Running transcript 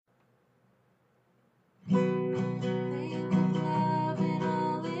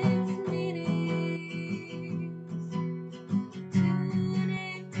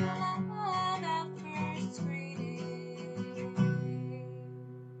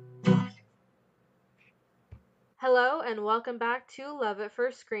Hello and welcome back to Love at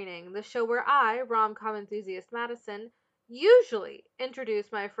First Screening, the show where I, rom-com enthusiast Madison, usually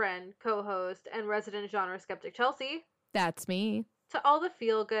introduce my friend, co-host, and resident genre skeptic Chelsea That's me. to all the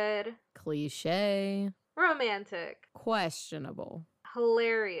feel-good, Cliche. romantic, Questionable.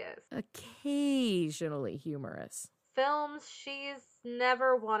 hilarious Occasionally humorous. films she's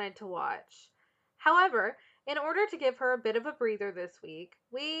never wanted to watch. However, in order to give her a bit of a breather this week,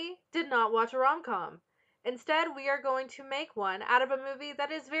 we did not watch a rom-com. Instead, we are going to make one out of a movie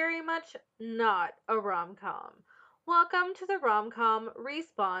that is very much not a rom-com. Welcome to the rom-com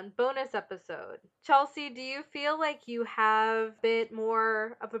respawn bonus episode. Chelsea, do you feel like you have a bit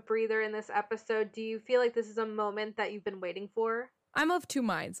more of a breather in this episode? Do you feel like this is a moment that you've been waiting for? I'm of two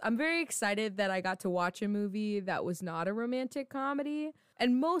minds. I'm very excited that I got to watch a movie that was not a romantic comedy.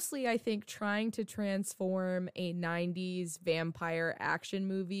 And mostly, I think trying to transform a 90s vampire action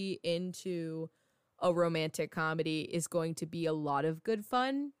movie into a romantic comedy is going to be a lot of good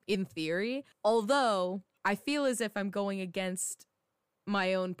fun, in theory. Although, I feel as if I'm going against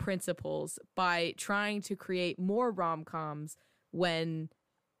my own principles by trying to create more rom-coms when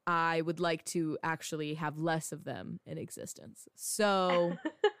I would like to actually have less of them in existence. So,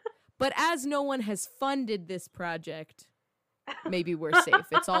 but as no one has funded this project, maybe we're safe.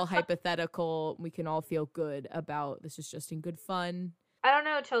 It's all hypothetical. We can all feel good about this is just in good fun. I don't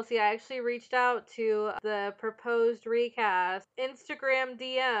know, Chelsea. I actually reached out to the proposed recast Instagram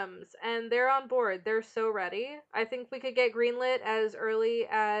DMs, and they're on board. They're so ready. I think we could get greenlit as early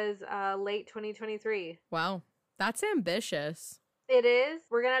as late 2023. Wow, that's ambitious. It is.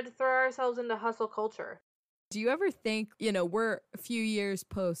 We're going to have to throw ourselves into hustle culture. Do you ever think, we're a few years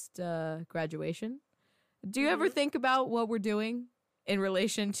post graduation? Do you ever think about what we're doing in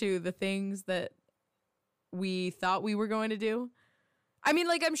relation to the things that we thought we were going to do? I mean,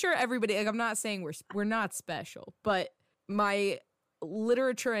 I'm sure everybody, I'm not saying we're not special, but my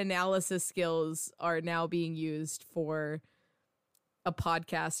literature analysis skills are now being used for a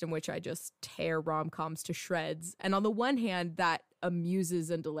podcast in which I just tear rom-coms to shreds. And on the one hand, that amuses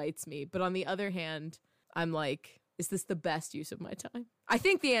and delights me. But on the other hand, I'm like, is this the best use of my time? I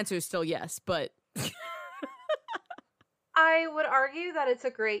think the answer is still yes, but... I would argue that it's a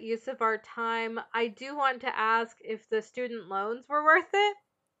great use of our time. I do want to ask if the student loans were worth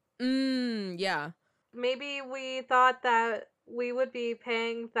it. Yeah. Maybe we thought that we would be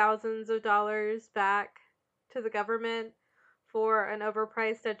paying thousands of dollars back to the government for an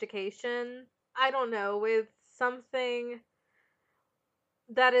overpriced education. I don't know, with something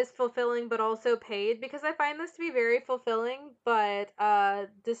that is fulfilling but also paid, because I find this to be very fulfilling, but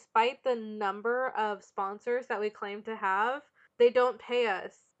despite the number of sponsors that we claim to have, they don't pay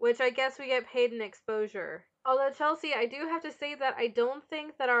us, which I guess we get paid in exposure. Although, Chelsea, I do have to say that I don't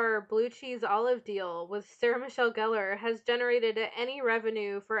think that our blue cheese olive deal with Sarah Michelle Gellar has generated any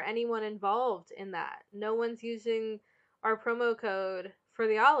revenue for anyone involved in that. No one's using our promo code for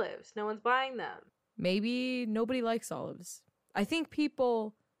the olives. No one's buying them. Maybe nobody likes olives. I think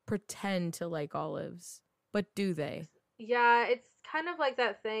people pretend to like olives, but do they? Yeah, it's kind of like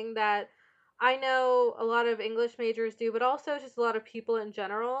that thing that I know a lot of English majors do, but also just a lot of people in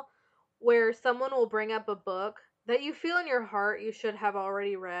general, where someone will bring up a book that you feel in your heart you should have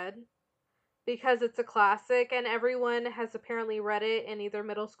already read because it's a classic and everyone has apparently read it in either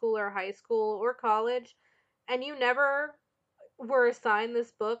middle school or high school or college, and you never were assigned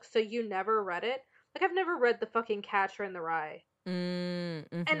this book, so you never read it. Like, I've never read the fucking Catcher in the Rye.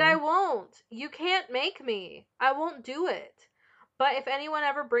 And I won't. You can't make me. I won't do it. But if anyone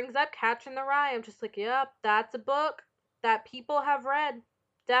ever brings up Catcher in the Rye, I'm just like, yep, that's a book that people have read.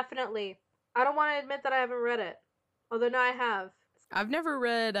 Definitely. I don't want to admit that I haven't read it. Although, no, I have. I've never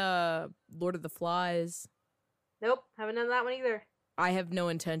read Lord of the Flies. Nope, haven't done that one either. I have no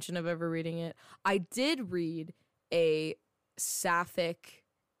intention of ever reading it. I did read a sapphic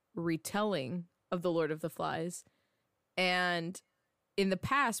retelling of the Lord of the Flies. And in the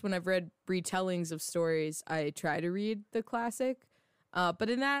past, when I've read retellings of stories, I try to read the classic. But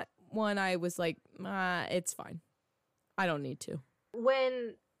in that one, I was like, it's fine. I don't need to.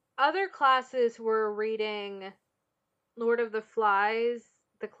 When other classes were reading Lord of the Flies,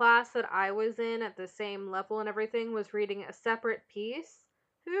 the class that I was in at the same level and everything was reading a separate piece.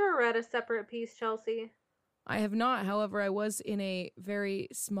 Have you ever read a separate piece, Chelsea? I have not. However, I was in a very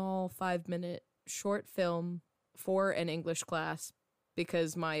small 5-minute short film for an English class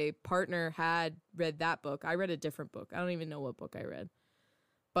because my partner had read that book. I read a different book. I don't even know what book I read.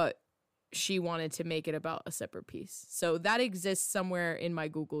 But she wanted to make it about a separate piece. So that exists somewhere in my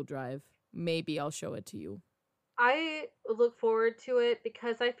Google Drive. Maybe I'll show it to you. I look forward to it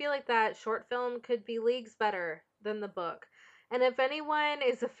because I feel like that short film could be leagues better than the book. And if anyone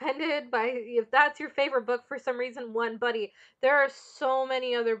is offended by if that's your favorite book for some reason, one buddy, there are so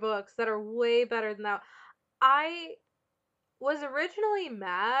many other books that are way better than that. I was originally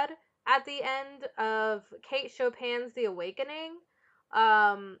mad at the end of Kate Chopin's The Awakening.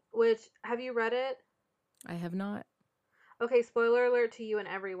 Which have you read it? I have not. Okay, spoiler alert to you and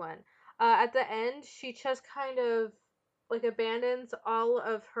everyone. At the end, she just kind of like abandons all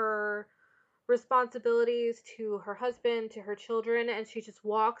of her responsibilities to her husband, to her children, and she just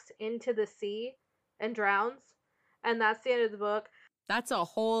walks into the sea and drowns. And that's the end of the book. That's a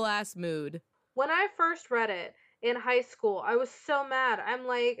whole ass mood. When I first read it in high school, I was so mad. I'm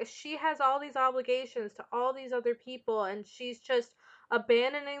like, she has all these obligations to all these other people, and she's just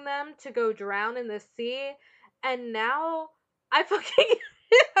abandoning them to go drown in the sea. And now I fucking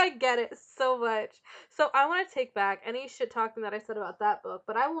I get it so much. So I want to take back any shit talking that I said about that book,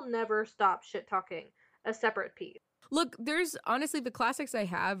 but I will never stop shit talking a separate piece. Look, there's honestly the classics I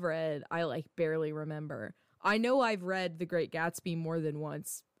have read, I like barely remember. I know I've read The Great Gatsby more than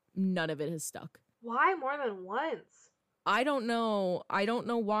once. None of it has stuck. Why more than once? I don't know. I don't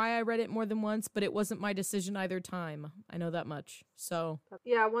know why I read it more than once, but it wasn't my decision either time. I know that much. So,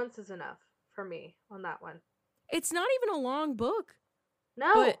 Yeah, once is enough for me on that one. it's not even a long book,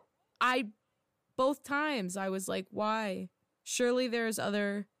 No. but both times I was like, why? Surely there's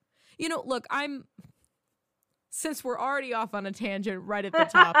other, look, since we're already off on a tangent right at the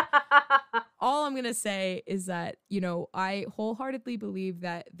top, all I'm going to say is that, I wholeheartedly believe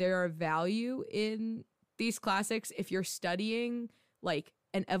that there are value in these classics if you're studying like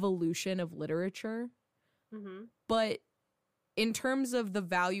an evolution of literature. Mm-hmm. But in terms of the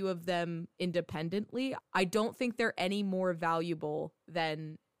value of them independently, I don't think they're any more valuable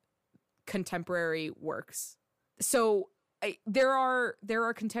than contemporary works. So there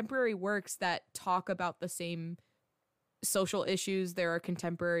are contemporary works that talk about the same social issues. There are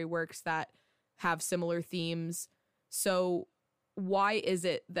contemporary works that have similar themes. So why is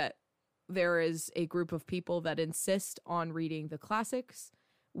it that there is a group of people that insist on reading the classics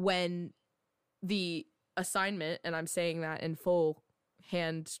when the assignment, and I'm saying that in full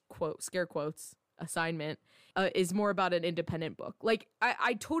hand quote, scare quotes, assignment, is more about an independent book? Like,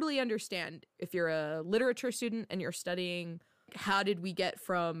 I totally understand if you're a literature student and you're studying how did we get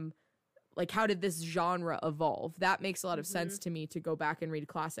from, like, how did this genre evolve? That makes a lot of sense to me, to go back and read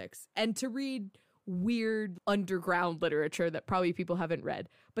classics and to read weird underground literature that probably people haven't read.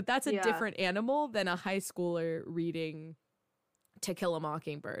 But that's a different animal than a high schooler reading To Kill a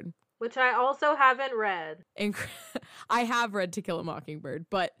Mockingbird. Which I also haven't read. I have read To Kill a Mockingbird,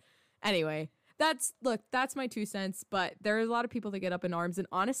 but anyway, that's my 2 cents. But there are a lot of people that get up in arms, and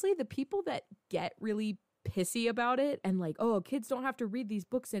honestly, the people that get really pissy about it and like, oh, kids don't have to read these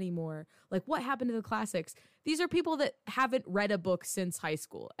books anymore, like, what happened to the classics? These are people that haven't read a book since high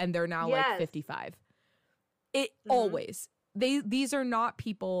school, and they're now like 55. Always, these are not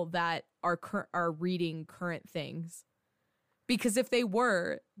people that are reading current things. Because if they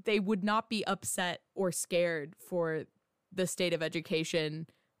were, they would not be upset or scared for the state of education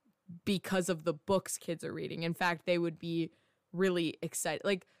because of the books kids are reading. In fact, they would be really excited.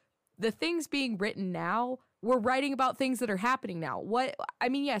 Like, the things being written now, we're writing about things that are happening now.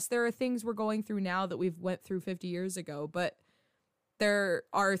 Yes, there are things we're going through now that we've went through 50 years ago, but there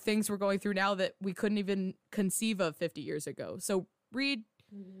are things we're going through now that we couldn't even conceive of 50 years ago. So read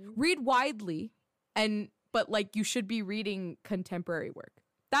widely, but like, you should be reading contemporary work.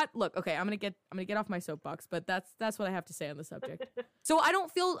 Okay, I'm gonna get off my soapbox, but that's what I have to say on the subject. So I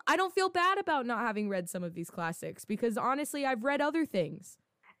don't feel bad about not having read some of these classics, because honestly, I've read other things.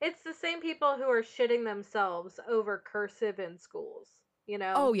 It's the same people who are shitting themselves over cursive in schools,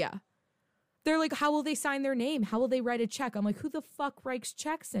 Oh yeah. They're like, how will they sign their name? How will they write a check? I'm like, who the fuck writes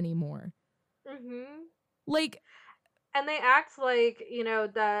checks anymore? Like, and they act like,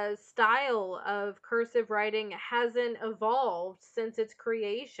 the style of cursive writing hasn't evolved since its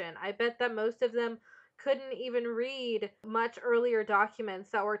creation. I bet that most of them couldn't even read much earlier documents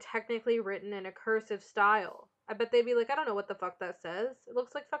that were technically written in a cursive style. I bet they'd be like, I don't know what the fuck that says. It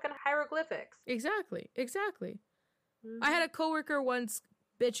looks like fucking hieroglyphics. Exactly. I had a coworker once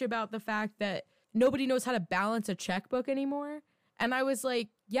bitch about the fact that nobody knows how to balance a checkbook anymore. And I was like,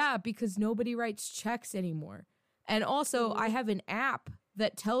 yeah, because nobody writes checks anymore. And also, I have an app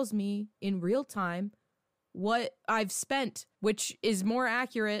that tells me in real time what I've spent, which is more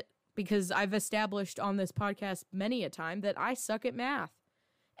accurate because I've established on this podcast many a time that I suck at math.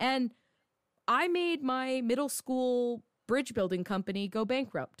 And I made my middle school bridge building company go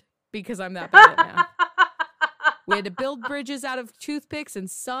bankrupt because I'm that bad at math. We had to build bridges out of toothpicks, and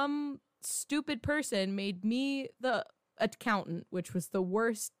some stupid person made me the accountant, which was the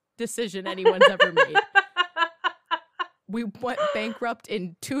worst decision anyone's ever made. We went bankrupt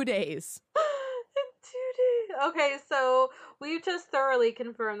in 2 days. In 2 days. Okay, so we've just thoroughly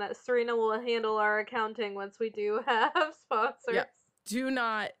confirmed that Serena will handle our accounting once we do have sponsors. Yeah. Do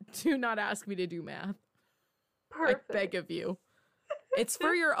not ask me to do math. Perfect. I beg of you. It's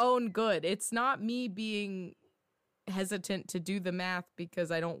for your own good. It's not me being hesitant to do the math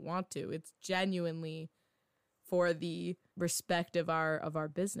because I don't want to. It's genuinely for the respect of our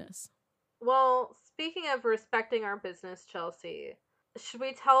business. Well, speaking of respecting our business, Chelsea, should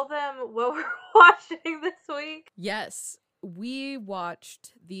we tell them what we're watching this week? Yes, we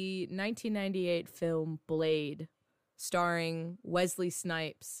watched the 1998 film Blade, starring Wesley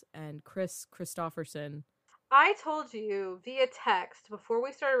Snipes and Chris Christopherson. I told you via text before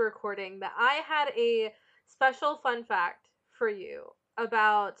we started recording that I had a special fun fact for you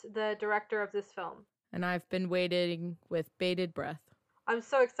about the director of this film. And I've been waiting with bated breath. I'm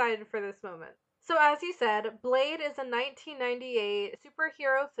so excited for this moment. So, as you said, Blade is a 1998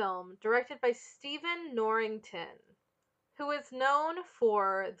 superhero film directed by Stephen Norrington, who is known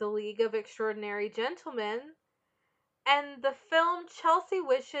for The League of Extraordinary Gentlemen and the film Chelsea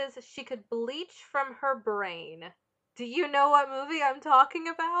wishes she could bleach from her brain. Do you know what movie I'm talking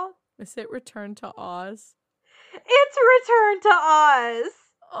about? Is it Return to Oz? It's Return to Oz!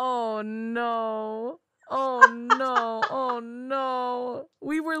 Oh no. Oh no. Oh no.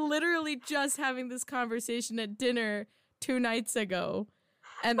 We were literally just having this conversation at dinner 2 nights ago.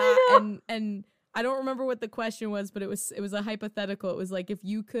 And I don't remember what the question was, but it was a hypothetical. It was like, if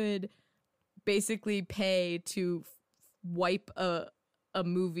you could basically pay to wipe a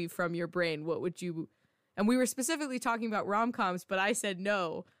movie from your brain, what would you? And we were specifically talking about rom-coms, but I said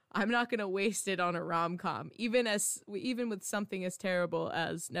no, I'm not going to waste it on a rom-com, even with something as terrible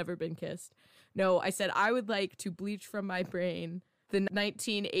as Never Been Kissed. No, I said I would like to bleach from my brain the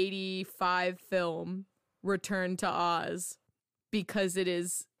 1985 film Return to Oz, because it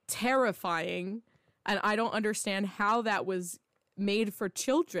is terrifying and I don't understand how that was made for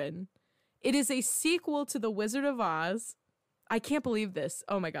children. It is a sequel to The Wizard of Oz. I can't believe this.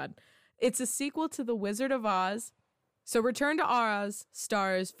 Oh my God. It's a sequel to The Wizard of Oz. So Return to Oz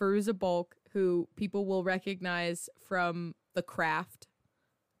stars Fairuza Balk, who people will recognize from The Craft,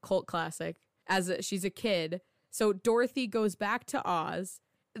 cult classic, she's a kid. So Dorothy goes back to Oz.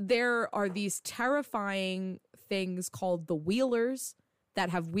 There are these terrifying things called the Wheelers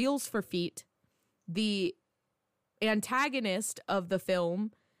that have wheels for feet. The antagonist of the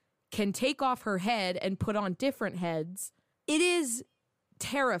film can take off her head and put on different heads. It is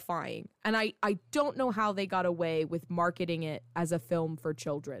terrifying. And I don't know how they got away with marketing it as a film for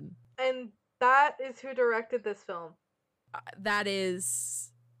children. And that is who directed this film.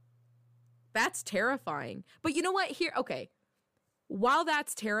 That's terrifying. But you know what? Okay. While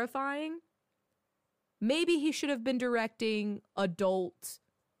that's terrifying, maybe he should have been directing adult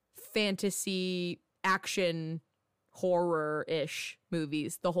fantasy action horror-ish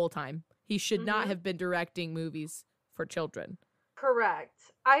movies the whole time. He should not have been directing movies for children.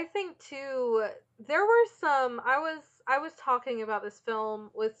 Correct. I think too, there were some, I was talking about this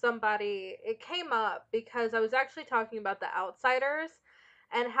film with somebody. It came up because I was actually talking about The Outsiders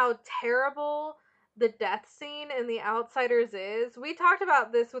and how terrible the death scene in The Outsiders is. We talked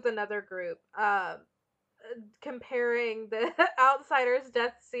about this with another group, comparing the Outsiders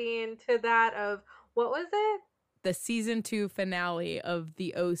death scene to that of, what was it? The season 2 finale of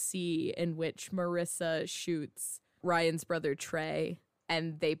The OC, in which Marissa shoots Ryan's brother Trey,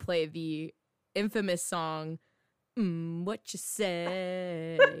 and they play the infamous song, What You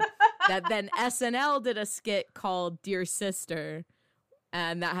Say? That then SNL did a skit called Dear Sister,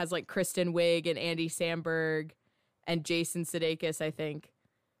 and that has like Kristen Wiig and Andy Samberg and Jason Sudeikis, I think.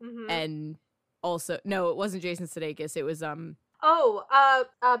 And also, no, it wasn't Jason Sudeikis. It was Bill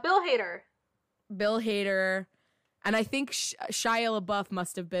Hader. Bill Hader. And I think Shia LaBeouf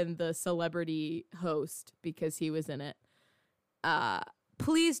must have been the celebrity host because he was in it.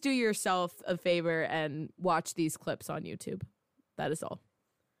 Please do yourself a favor and watch these clips on YouTube. That is all.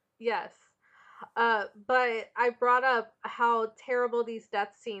 Yes. But I brought up how terrible these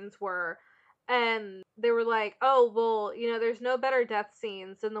death scenes were. And they were like, oh, well, there's no better death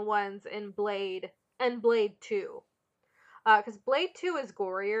scenes than the ones in Blade and Blade 2. Because Blade 2 is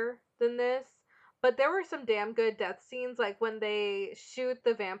gorier than this. But there were some damn good death scenes, like when they shoot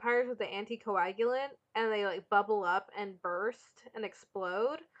the vampires with the anticoagulant and they like bubble up and burst and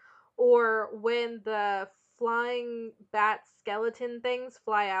explode. Or when the flying bat skeleton things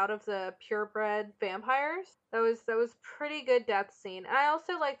fly out of the purebred vampires. That was pretty good death scene. I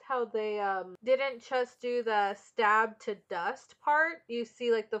also liked how they didn't just do the stab to dust part. You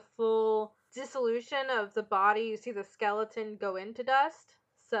see like the full dissolution of the body. You see the skeleton go into dust.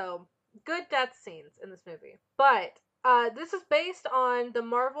 So good death scenes in this movie. But this is based on the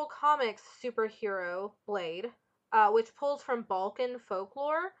Marvel Comics superhero Blade, which pulls from Balkan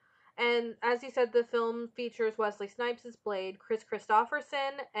folklore. And as you said, the film features Wesley Snipes as Blade, Chris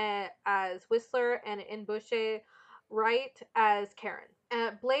Christopherson as Whistler, and Inbuche Wright as Karen.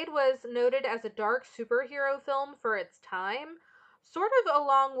 Blade was noted as a dark superhero film for its time, sort of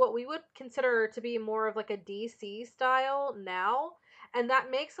along what we would consider to be more of like a DC style now. And that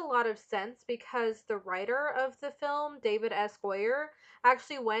makes a lot of sense because the writer of the film, David S. Goyer,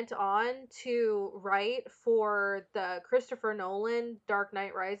 actually went on to write for the Christopher Nolan Dark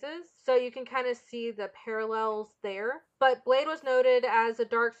Knight Rises. So you can kind of see the parallels there. But Blade was noted as a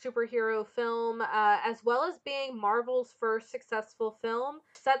dark superhero film, as well as being Marvel's first successful film,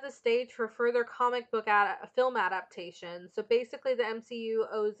 set the stage for further comic book film adaptations. So basically, the MCU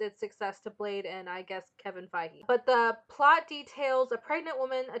owes its success to Blade and, I guess, Kevin Feige. But the plot details a pregnant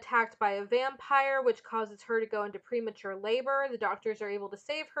woman attacked by a vampire, which causes her to go into premature labor. The doctors are able to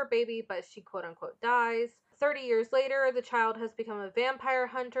save her baby, but she quote-unquote dies. 30 years later, the child has become a vampire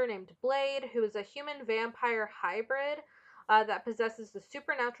hunter named Blade, who is a human-vampire hybrid that possesses the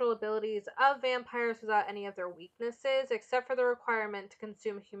supernatural abilities of vampires without any of their weaknesses, except for the requirement to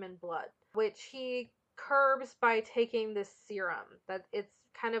consume human blood, which he curbs by taking this serum. That it's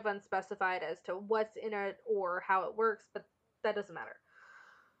kind of unspecified as to what's in it or how it works, but that doesn't matter.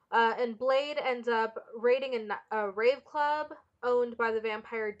 And Blade ends up raiding a rave club owned by the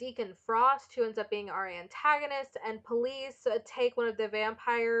vampire Deacon Frost, who ends up being our antagonist, and police take one of the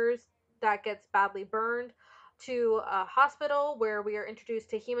vampires that gets badly burned to a hospital where we are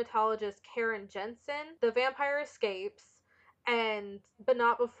introduced to hematologist Karen Jensen. The vampire escapes, but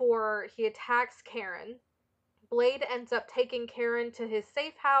not before he attacks Karen. Blade ends up taking Karen to his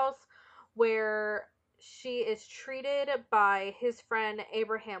safe house where she is treated by his friend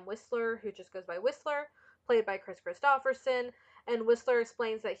Abraham Whistler, who just goes by Whistler, played by Chris Christopherson. And Whistler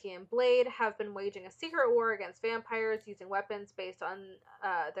explains that he and Blade have been waging a secret war against vampires using weapons based on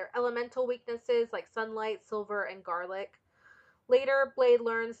their elemental weaknesses like sunlight, silver, and garlic. Later, Blade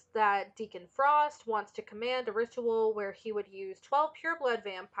learns that Deacon Frost wants to command a ritual where he would use 12 pureblood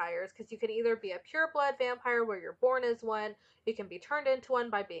vampires, because you can either be a pureblood vampire where you're born as one, you can be turned into one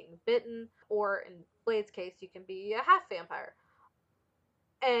by being bitten, or in Blade's case, you can be a half vampire.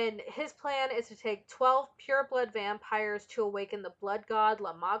 And his plan is to take 12 pureblood vampires to awaken the blood god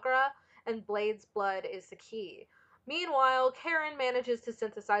La Magra, and Blade's blood is the key. Meanwhile, Karen manages to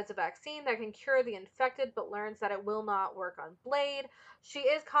synthesize a vaccine that can cure the infected, but learns that it will not work on Blade. She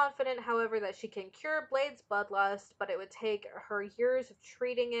is confident, however, that she can cure Blade's bloodlust, but it would take her years of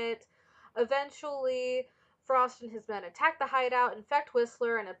treating it. Eventually, Frost and his men attack the hideout, infect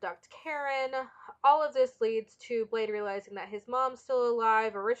Whistler, and abduct Karen. All of this leads to Blade realizing that his mom's still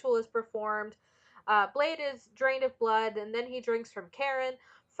alive, a ritual is performed. Blade is drained of blood, and then he drinks from Karen.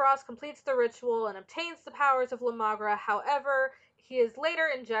 Frost completes the ritual and obtains the powers of La Magra. However, he is later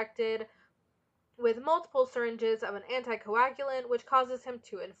injected with multiple syringes of an anticoagulant, which causes him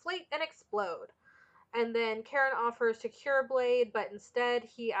to inflate and explode. And then Karen offers to cure Blade, but instead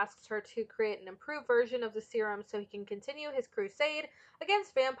he asks her to create an improved version of the serum so he can continue his crusade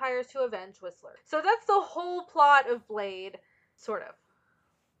against vampires to avenge Whistler. So that's the whole plot of Blade, sort of.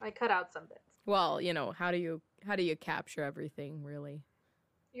 I cut out some bits. Well, how do you capture everything, really?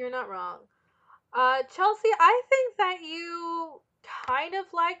 You're not wrong. Chelsea, I think that you kind of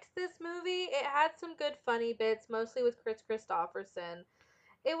liked this movie. It had some good funny bits, mostly with Chris Christopherson.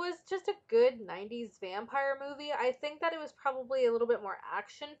 It was just a good 90s vampire movie. I think that it was probably a little bit more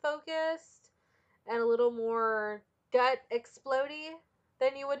action focused and a little more gut explodey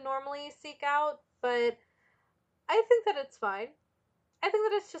than you would normally seek out, but I think that it's fine. I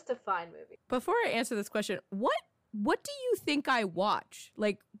think that it's just a fine movie. Before I answer this question, what do you think I watch?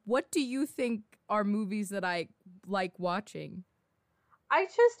 Like, what do you think are movies that I like watching? I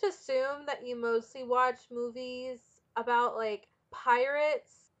just assume that you mostly watch movies about, like,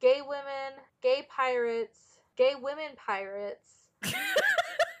 pirates, gay women, gay pirates, gay women pirates.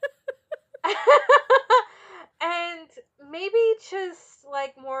 And maybe just,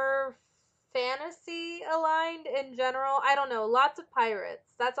 like, more fantasy aligned in general. I don't know. Lots of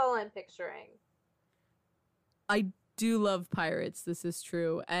pirates. That's all I'm picturing. I do love pirates, this is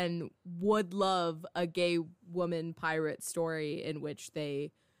true, and would love a gay woman pirate story in which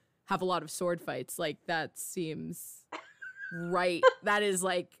they have a lot of sword fights. Like, that seems right. That is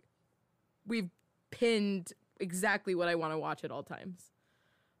like, we've pinned exactly what I want to watch at all times.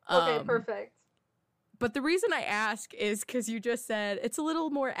 Okay, perfect. But the reason I ask is because you just said it's a little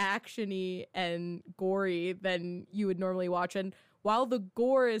more actiony and gory than you would normally watch. And while the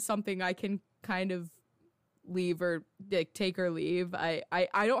gore is something I can kind of leave or like, take or leave, I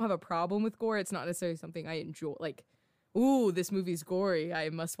don't have a problem with gore. It's not necessarily something I enjoy. Like, ooh, this movie's gory,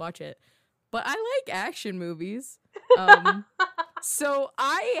 I must watch it. But I like action movies. So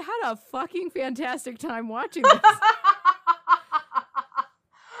I had a fucking fantastic time watching this.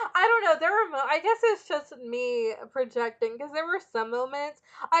 I don't know. There were I guess it's just me projecting because there were some moments.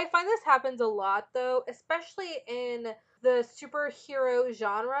 I find this happens a lot though, especially in the superhero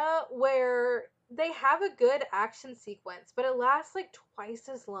genre where they have a good action sequence, but it lasts like twice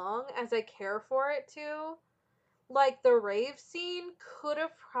as long as I care for it to. Like the rave scene could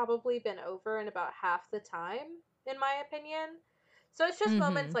have probably been over in about half the time, in my opinion. So it's just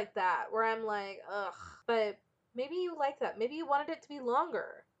moments like that where I'm like, ugh, but maybe you like that. Maybe you wanted it to be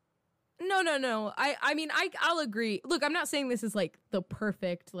longer. No. I mean, I'll agree. Look, I'm not saying this is like the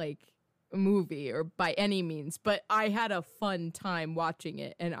perfect like movie or by any means, but I had a fun time watching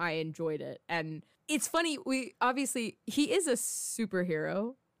it and I enjoyed it. And it's funny, he is a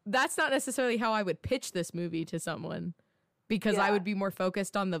superhero. That's not necessarily how I would pitch this movie to someone because I would be more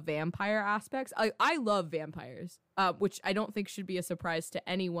focused on the vampire aspects. I love vampires, which I don't think should be a surprise to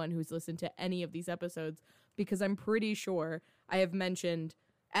anyone who's listened to any of these episodes because I'm pretty sure I have mentioned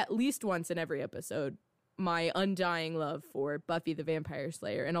at least once in every episode my undying love for Buffy the Vampire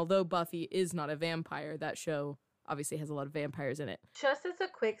Slayer. And although Buffy is not a vampire, that show obviously has a lot of vampires in it. Just as a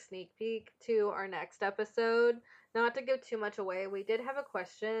quick sneak peek to our next episode, not to give too much away, we did have a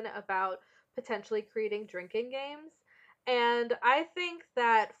question about potentially creating drinking games. And I think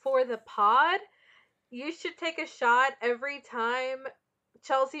that for the pod, you should take a shot every time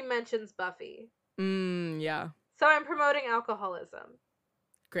Chelsea mentions Buffy. Yeah. So I'm promoting alcoholism.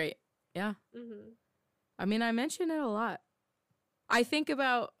 Great. Yeah. Mm-hmm. I mean, I mention it a lot. I think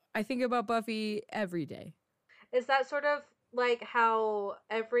about Buffy every day. Is that sort of like how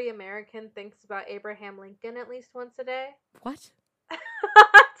every American thinks about Abraham Lincoln at least once a day? What?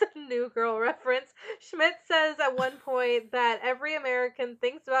 That's a New Girl reference. Schmidt says at one point that every American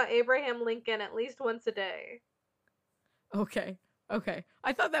thinks about Abraham Lincoln at least once a day. Okay.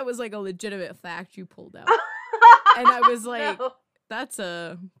 I thought that was like a legitimate fact you pulled out. And I was like, no. That's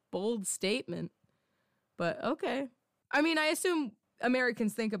a bold statement. But okay. I mean, I assume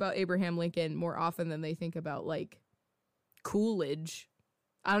Americans think about Abraham Lincoln more often than they think about, like, Coolidge.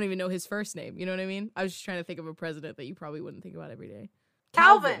 I don't even know his first name. You know what I mean? I was just trying to think of a president that you probably wouldn't think about every day.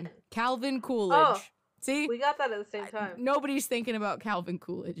 Calvin Coolidge. Oh, see? We got that at the same time. Nobody's thinking about Calvin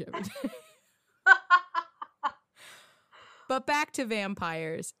Coolidge every day. But back to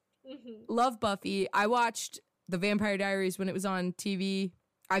vampires. Mm-hmm. Love Buffy. I watched The Vampire Diaries when it was on TV.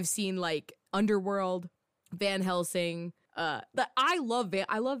 I've seen, like, Underworld, Van Helsing. I love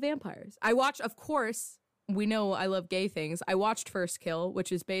vampires. I watched, of course, we know I love gay things. I watched First Kill,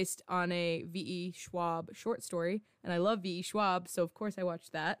 which is based on a V.E. Schwab short story, and I love V.E. Schwab, so of course I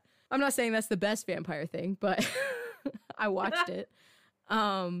watched that. I'm not saying that's the best vampire thing, but I watched it.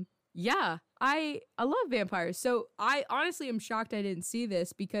 Yeah, I love vampires. So I honestly am shocked I didn't see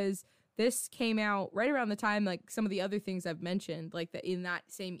this because this came out right around the time like some of the other things I've mentioned, like in that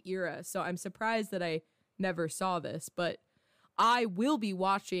same era. So I'm surprised that I never saw this, but I will be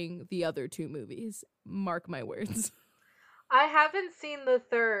watching the other two movies. Mark my words. I haven't seen the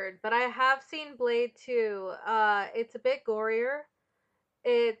third, but I have seen Blade 2. It's a bit gorier.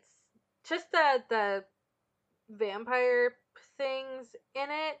 It's just that the vampire things in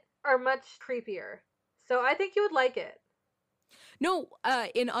it are much creepier. So I think you would like it. No,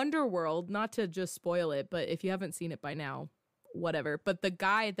 in Underworld, not to just spoil it, but if you haven't seen it by now, whatever. But the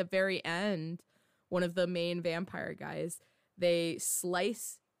guy at the very end, one of the main vampire guys, they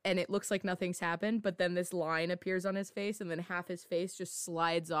slice and it looks like nothing's happened, but then this line appears on his face and then half his face just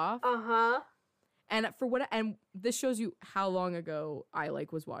slides off. Uh-huh. And this shows you how long ago I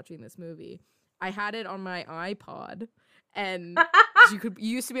was watching this movie. I had it on my iPod, and you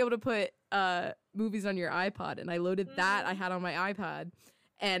used to be able to put movies on your iPod, and I loaded that I had on my iPod,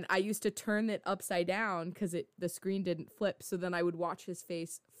 and I used to turn it upside down because the screen didn't flip, so then I would watch his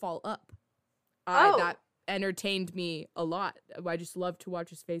face fall up. That entertained me a lot. I just love to watch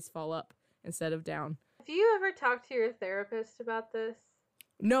his face fall up instead of down. Have you ever talked to your therapist about this?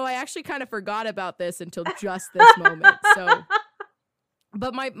 No, I actually kind of forgot about this until just this moment. So,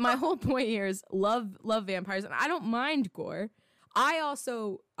 but my whole point here is love vampires, and I don't mind gore.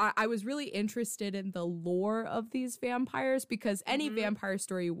 I was really interested in the lore of these vampires because any vampire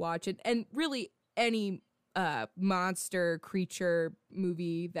story you watch, and really any monster creature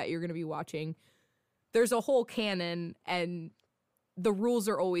movie that you're going to be watching, there's a whole canon and the rules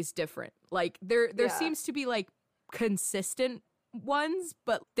are always different. Like there seems to be like consistent ones,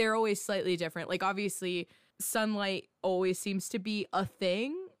 but they're always slightly different. Like obviously sunlight always seems to be a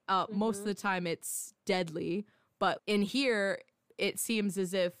thing. Most of the time it's deadly, but in here it seems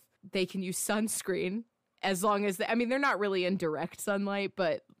as if they can use sunscreen as long as I mean they're not really in direct sunlight,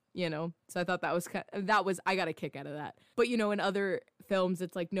 but you know, so I thought that was I got a kick out of that. But you know, in other films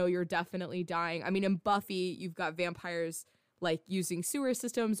it's like no, you're definitely dying. I mean, in Buffy you've got vampires like using sewer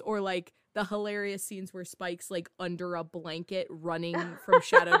systems, or like the hilarious scenes where Spike's like under a blanket running from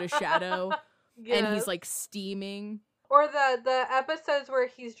shadow to shadow and he's like steaming. Or the episodes where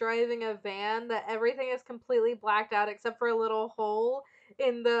he's driving a van that everything is completely blacked out except for a little hole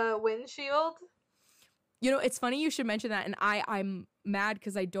in the windshield. You know, it's funny you should mention that, and I'm mad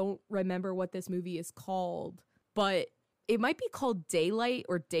because I don't remember what this movie is called, but it might be called Daylight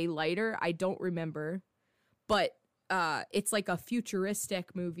or Daylighter. I don't remember, but it's like a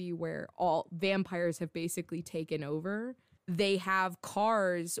futuristic movie where all vampires have basically taken over. They have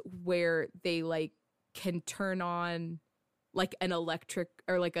cars where they like can turn on like an electric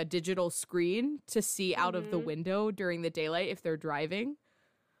or like a digital screen to see out of the window during the daylight if they're driving.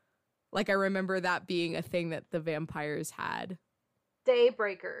 Like I remember that being a thing that the vampires had.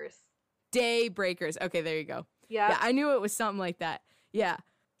 Daybreakers. Okay, there you go. Yeah, I knew it was something like that. Yeah.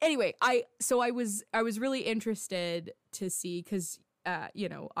 Anyway, I was really interested to see because you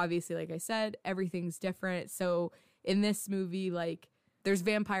know, obviously like I said, everything's different. So in this movie, like there's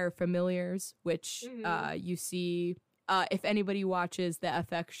vampire familiars, which you see if anybody watches the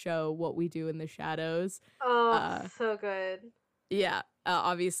FX show What We Do in the Shadows. Oh, so good. Yeah,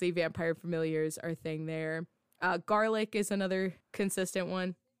 obviously vampire familiars are a thing there. Garlic is another consistent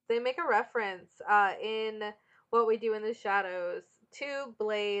one. They make a reference in What We Do in the Shadows to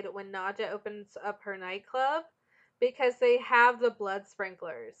Blade when Nadja opens up her nightclub because they have the blood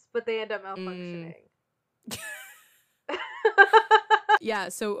sprinklers, but they end up malfunctioning. Yeah,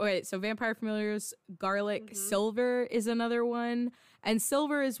 so vampire familiars, garlic, silver is another one. And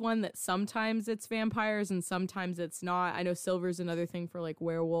silver is one that sometimes it's vampires and sometimes it's not. I know silver is another thing for like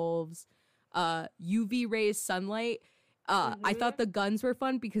werewolves. UV rays, sunlight. I thought the guns were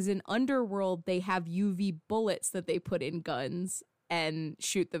fun because in Underworld they have UV bullets that they put in guns and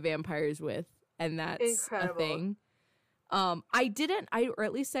shoot the vampires with, and that's incredible. A thing.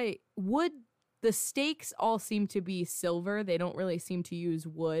 The stakes all seem to be silver. They don't really seem to use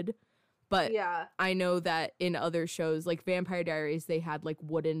wood. But yeah. I know that in other shows, like Vampire Diaries, they had like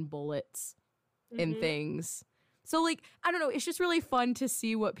wooden bullets and things. So like, I don't know, it's just really fun to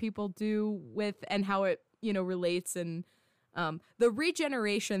see what people do with and how it, you know, relates. And the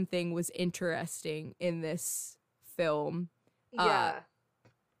regeneration thing was interesting in this film. Yeah.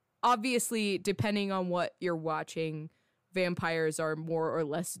 Obviously, depending on what you're watching, vampires are more or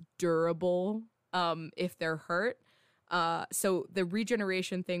less durable if they're hurt. So the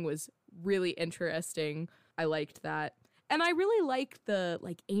regeneration thing was really interesting. I liked that. And I really liked the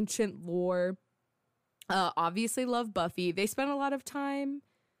like ancient lore. Obviously love Buffy. They spent a lot of time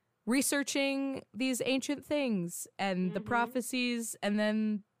researching these ancient things and the prophecies, and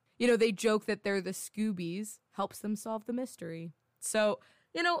then, you know, they joke that they're the Scoobies, helps them solve the mystery. So,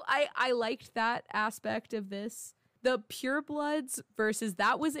 you know, I liked that aspect of this. The purebloods versus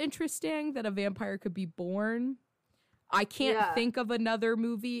that was interesting, that a vampire could be born. I can't think of another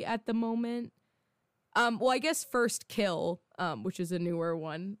movie at the moment. Well, I guess First Kill, which is a newer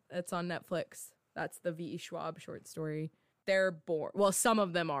one that's on Netflix. That's the V.E. Schwab short story. They're born. Well, some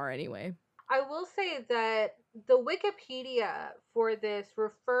of them are anyway. I will say that the Wikipedia for this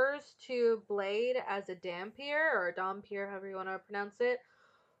refers to Blade as a Dhampir, or a Dhampir, however you want to pronounce it,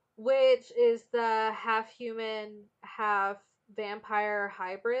 which is the half-human, half-vampire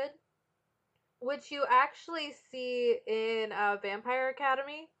hybrid, which you actually see in Vampire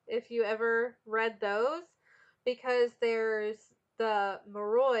Academy, if you ever read those, because there's the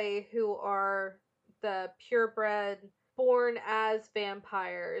Moroi, who are the purebred born as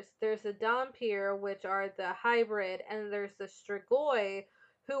vampires. There's the Dhampir, which are the hybrid, and there's the Strigoi,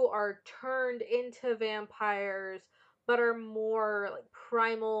 who are turned into vampires but are more like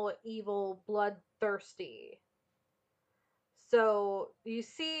primal, evil, bloodthirsty. So you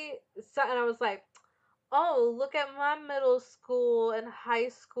see, and I was like, oh, look at my middle school and high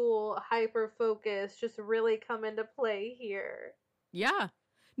school hyper focus just really come into play here. Yeah.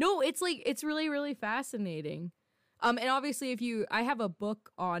 No, it's like, it's really, really fascinating. And obviously, I have a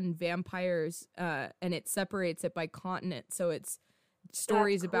book on vampires, and it separates it by continent. So it's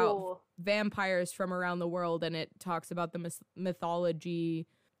stories about vampires from around the world, and it talks about the mythology.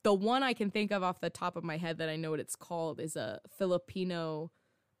 The one I can think of off the top of my head that I know what it's called is a Filipino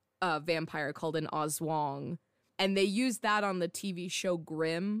vampire called an Aswang. And they used that on the TV show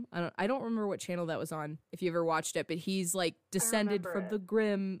Grimm. I don't remember what channel that was on, if you ever watched it, but he's like descended from the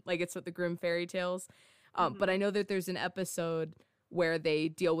Grimm, like it's what the Grimm fairy tales. But I know that there's an episode where they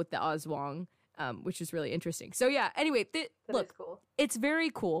deal with the Aswang, which is really interesting. So yeah, anyway, look, cool. It's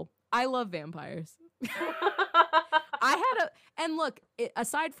very cool. I love vampires.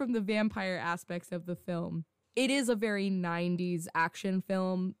 Aside from the vampire aspects of the film, it is a very 90s action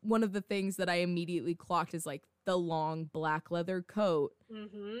film. One of the things that I immediately clocked is like the long black leather coat.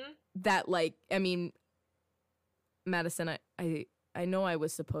 That, like, I mean, Madison, I know I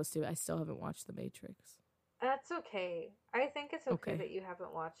was supposed to. I still haven't watched The Matrix. That's okay. I think it's okay that you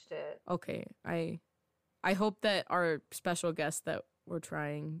haven't watched it. Okay. I hope that our special guest that we're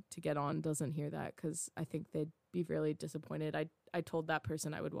trying to get on doesn't hear that, because I think they'd be really disappointed. I told that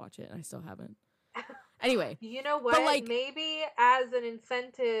person I would watch it, and I still haven't. Anyway. You know what? Like, maybe as an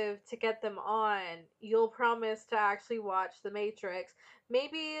incentive to get them on, you'll promise to actually watch The Matrix.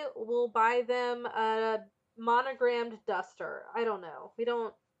 Maybe we'll buy them a monogrammed duster. I don't know. We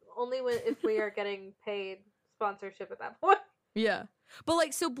don't, only if we are getting paid sponsorship at that point. Yeah. But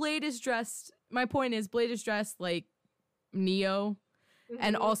like, so Blade is dressed, my point is Blade is dressed like Neo,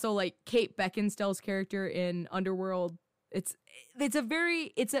 and also like Kate Beckinsale's character in Underworld. It's a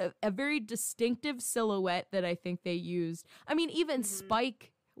very distinctive silhouette that I think they used. I mean, even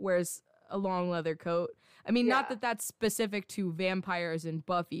Spike wears a long leather coat. I mean, not that that's specific to vampires and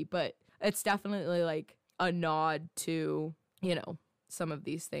Buffy, but it's definitely like a nod to, you know, some of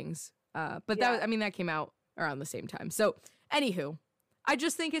these things. But that came out around the same time. So, anywho, I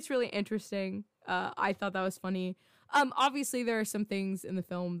just think it's really interesting. I thought that was funny. Obviously, there are some things in the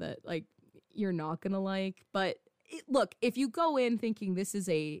film that like you're not gonna like, but look, if you go in thinking this is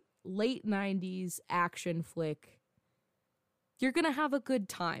a late 90s action flick, you're going to have a good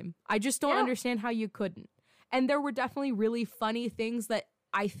time. I just don't understand how you couldn't. And there were definitely really funny things that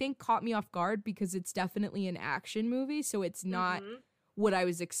I think caught me off guard, because it's definitely an action movie, so it's not what I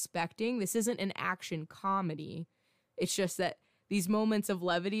was expecting. This isn't an action comedy. It's just that these moments of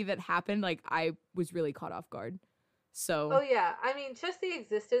levity that happened, like, I was really caught off guard. So. Oh, yeah. I mean, just the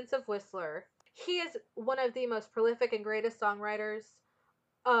existence of Whistler. He is one of the most prolific and greatest songwriters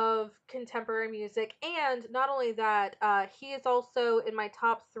of contemporary music. And not only that, he is also in my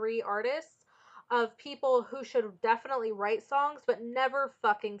top 3 artists of people who should definitely write songs, but never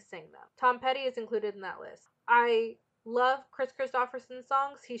fucking sing them. Tom Petty is included in that list. I love Chris Christopherson's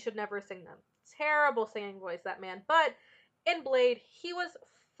songs. He should never sing them. Terrible singing voice, that man. But in Blade, he was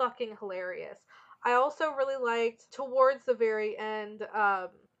fucking hilarious. I also really liked, towards the very end,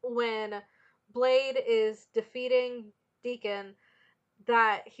 when Blade is defeating Deacon,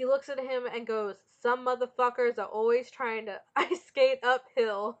 that he looks at him and goes, "Some motherfuckers are always trying to ice skate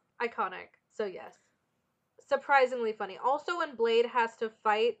uphill." Iconic. So yes. Surprisingly funny. Also, when Blade has to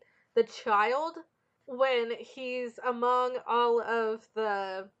fight the child, when he's among all of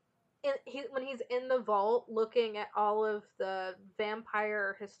the... when he's in the vault looking at all of the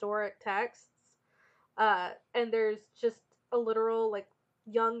vampire historic texts, and there's just a literal, like,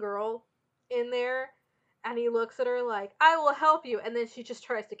 young girl in there, and he looks at her like, "I will help you," and then she just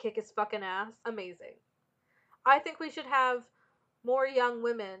tries to kick his fucking ass. Amazing. I think we should have more young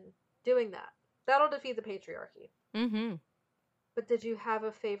women doing that. That'll defeat the patriarchy. But did you have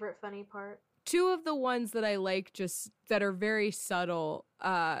a favorite funny part? 2 of the ones that I like, just that are very subtle,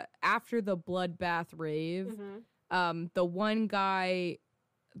 after the bloodbath rave, the one guy,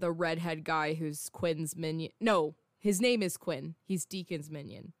 the redhead guy who's Quinn's minion, no, his name is Quinn, he's Deacon's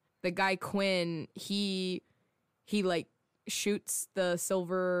minion. The guy Quinn, he like shoots the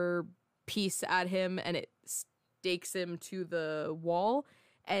silver piece at him and it stakes him to the wall,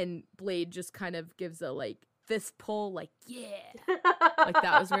 and Blade just kind of gives a like fist pull, like, yeah. Like,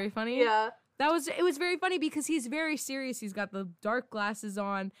 that was very funny. Yeah. It was very funny because he's very serious. He's got the dark glasses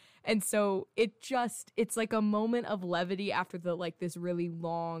on. And so it's like a moment of levity after this really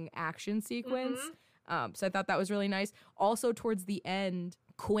long action sequence. So I thought that was really nice. Also, towards the end,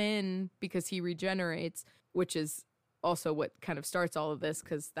 Quinn, because he regenerates, which is also what kind of starts all of this,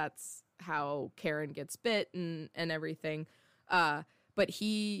 because that's how Karen gets bit and everything. But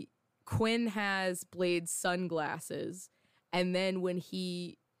Quinn has Blade's sunglasses, and then when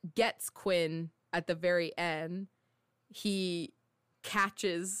he gets Quinn at the very end, he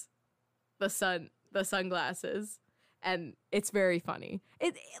catches the sunglasses, and it's very funny.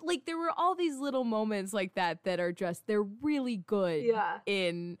 Like there were all these little moments like that that are just they're really good Yeah.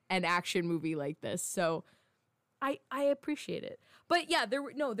 in an action movie like this. So I appreciate it. But yeah, there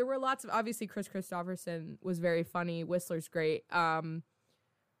were lots of obviously Chris Christopherson was very funny. Whistler's great.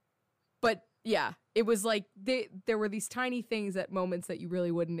 But yeah, it was like there were these tiny things at moments that you really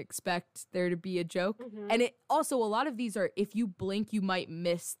wouldn't expect there to be a joke. Mm-hmm. And it also a lot of these are if you blink you might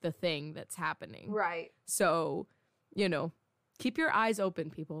miss the thing that's happening. Right. So, keep your eyes open,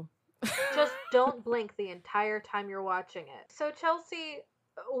 people. Just don't blink the entire time you're watching it. So Chelsea,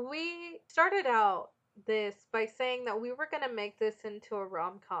 we started out this by saying that we were going to make this into a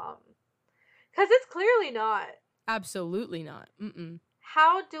rom-com. Cuz it's clearly not. Absolutely not. Mm-mm.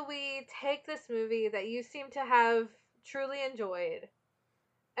 How do we take this movie that you seem to have truly enjoyed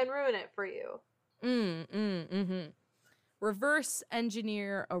and ruin it for you? Reverse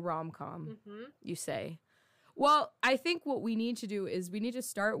engineer a rom-com, Mm-hmm. you say. Well, I think what we need to do is we need to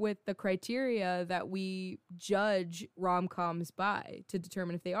start with the criteria that we judge rom-coms by to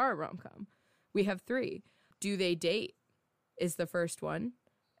determine if they are a rom-com. We have 3. Do they date is the first one.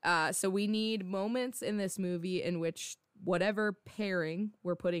 So we need moments in this movie in which whatever pairing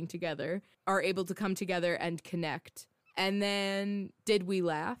we're putting together are able to come together and connect. And then did we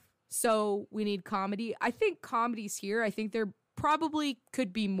laugh? So we need comedy. I think comedy's here. I think there probably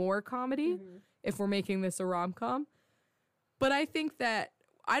could be more comedy if we're making this a rom-com. But I think that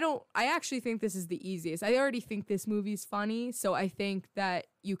I actually think this is the easiest. I already think this movie's funny, so I think that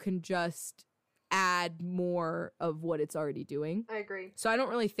you can just add more of what it's already doing. I agree. So I don't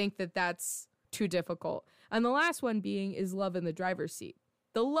really think that that's too difficult. And the last one being is love in the driver's seat.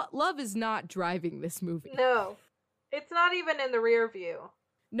 The love is not driving this movie. No. It's not even in the rear view.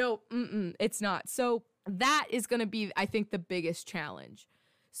 No, it's not. So that is going to be, I think, the biggest challenge.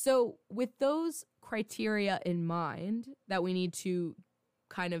 So with those criteria in mind that we need to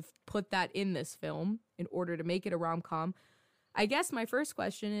kind of put that in this film in order to make it a rom-com, I guess my first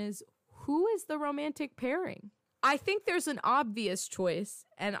question is, who is the romantic pairing? I think there's an obvious choice,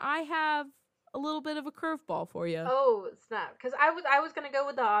 and I have a little bit of a curveball for you. Oh, snap. Because I was going to go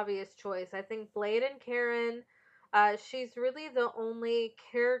with the obvious choice. I think Blade and Karen, she's really the only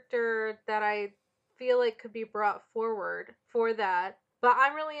character that I feel like could be brought forward for that. But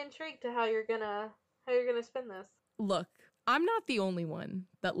I'm really intrigued to how you're gonna spin this. Look, I'm not the only one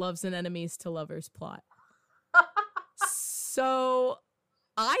that loves an enemies to lovers plot. So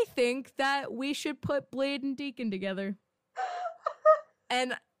I think that we should put Blade and Deacon together.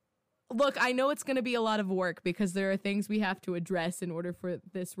 And look, I know it's going to be a lot of work because there are things we have to address in order for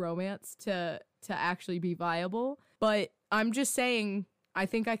this romance to actually be viable. But I'm just saying, I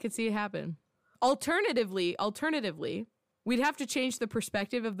think I could see it happen. Alternatively, we'd have to change the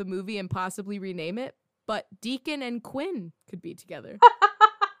perspective of the movie and possibly rename it. But Deacon and Quinn could be together.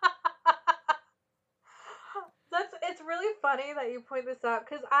 It's really funny that you point this out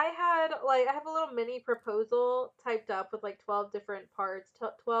because I have a little mini proposal typed up with 12 different parts,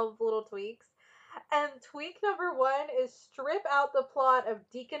 12 little tweaks. And tweak number 1 is strip out the plot of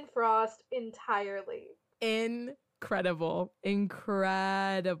Deacon Frost entirely. Incredible.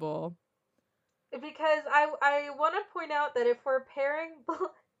 Because I want to point out that if we're pairing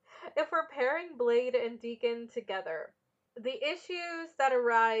Blade and Deacon together, the issues that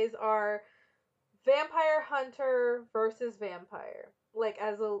arise are vampire hunter versus vampire,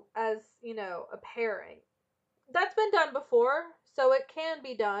 as a pairing. That's been done before, so it can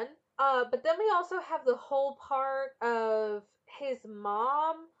be done. But then we also have the whole part of his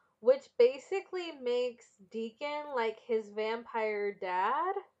mom, which basically makes Deacon like his vampire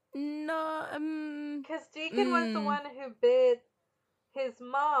dad. No, because Deacon was the one who bit his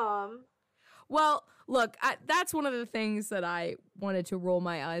mom. Well, look, that's one of the things that I wanted to roll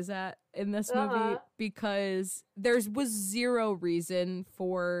my eyes at in this movie because there was zero reason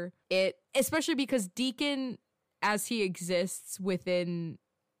for it, especially because Deacon, as he exists within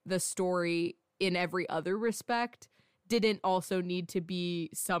the story in every other respect, didn't also need to be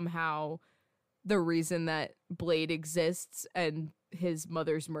somehow the reason that Blade exists and his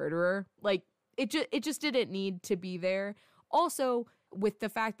mother's murderer. It just didn't need to be there. Also, with the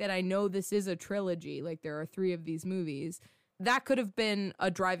fact that I know this is a trilogy, there are 3 of these movies, that could have been a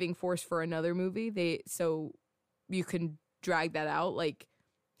driving force for another movie. So you can drag that out.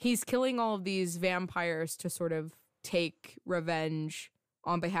 He's killing all of these vampires to sort of take revenge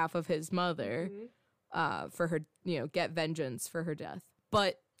on behalf of his mother, for her, get vengeance for her death.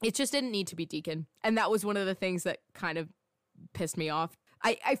 But it just didn't need to be Deacon. And that was one of the things that kind of pissed me off.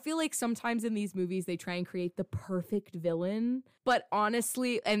 I feel like sometimes in these movies they try and create the perfect villain, but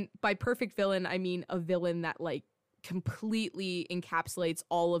honestly, and by perfect villain I mean a villain that completely encapsulates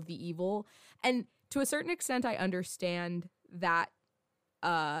all of the evil. And to a certain extent, I understand that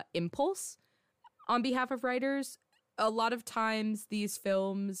impulse on behalf of writers. A lot of times these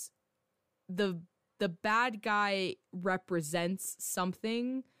films, the bad guy represents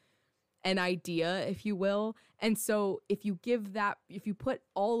something, an idea, if you will. And so if you put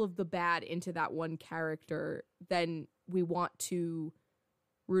all of the bad into that one character, then we want to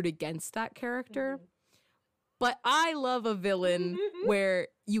root against that character. Mm-hmm. But I love a villain where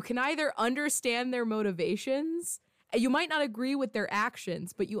you can either understand their motivations, and you might not agree with their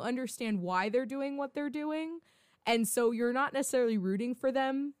actions, but you understand why they're doing what they're doing. And so you're not necessarily rooting for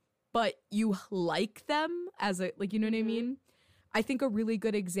them, but you like them as a, like, you know what I mean? I think a really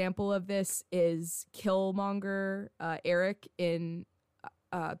good example of this is Killmonger, Eric in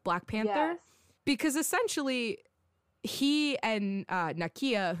Black Panther. Yes. Because essentially he and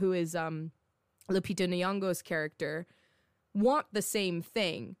Nakia, who is Lupita Nyong'o's character, want the same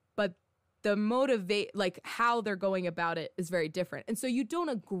thing, but the like how they're going about it is very different. And so you don't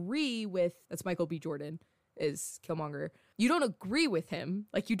agree with, that's Michael B. Jordan is Killmonger. You don't agree with him,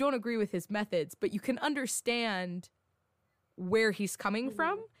 like you don't agree with his methods, but you can understand where he's coming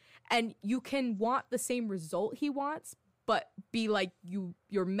from, and you can want the same result he wants, but be like,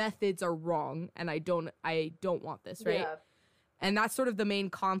 your methods are wrong, and I don't want this, right? Yeah. And that's sort of the main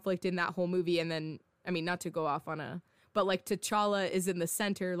conflict in that whole movie. And then, I mean, not to go off on but like T'Challa is in the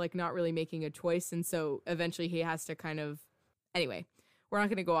center, like not really making a choice, and so eventually he has to kind of, anyway, we're not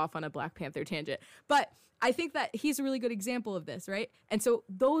going to go off on a Black Panther tangent, but I think that he's a really good example of this, right? And so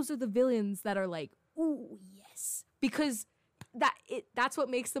those are the villains that are like, ooh, yes, because that's what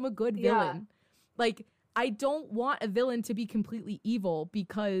makes them a good villain. Yeah. Like, I don't want a villain to be completely evil,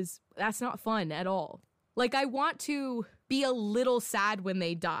 because that's not fun at all. Like, I want to be a little sad when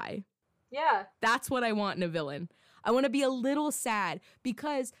they die. Yeah. That's what I want in a villain. I want to be a little sad,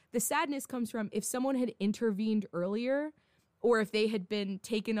 because the sadness comes from if someone had intervened earlier, or if they had been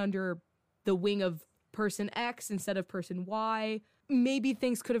taken under the wing of person X instead of person Y, maybe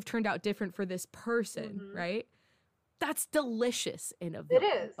things could have turned out different for this person, right? That's delicious in a villain.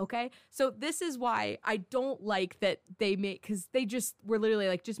 It is. Okay? So this is why I don't like that they make, because they just were literally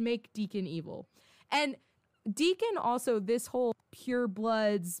like, just make Deacon evil. And Deacon also, this whole pure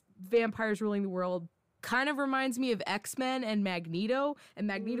bloods, vampires ruling the world, kind of reminds me of X-Men and Magneto. And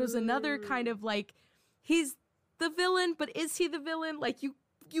Magneto's another kind of like, he's the villain, but is he the villain? Like, you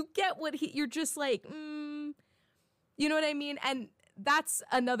get what you're just like, you know what I mean? And that's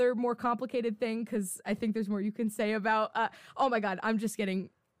another more complicated thing, because I think there's more you can say about, oh my God, I'm just getting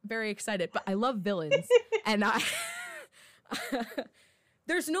very excited, but I love villains. And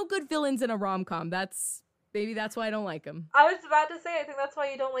there's no good villains in a rom-com. Maybe that's why I don't like them. I was about to say, I think that's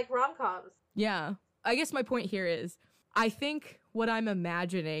why you don't like rom-coms. Yeah. I guess my point here is, I think what I'm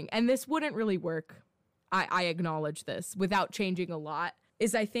imagining, and this wouldn't really work, I acknowledge this, without changing a lot,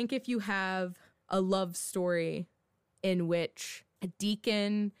 is I think if you have a love story in which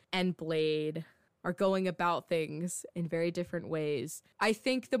Deacon and Blade are going about things in very different ways, I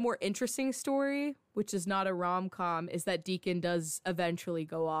think the more interesting story, which is not a rom-com, is that Deacon does eventually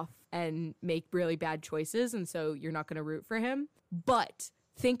go off and make really bad choices, and so you're not going to root for him. But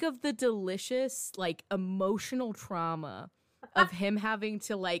think of the delicious, like, emotional trauma of him having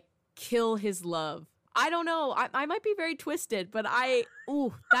to, like, kill his love. I don't know. I might be very twisted, but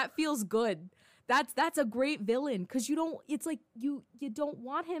that feels good. That's a great villain, because you don't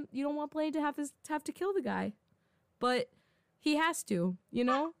want him, you don't want Blade to have to kill the guy, but he has to, you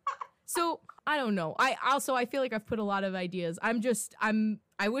know? So I don't know. I feel like I've put a lot of ideas.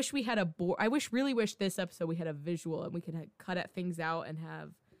 I wish we had really wish this episode we had a visual and we could cut at things out and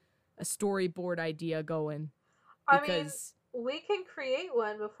have a storyboard idea going. Because we can create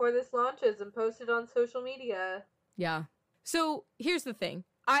one before this launches and post it on social media. Yeah. So here's the thing.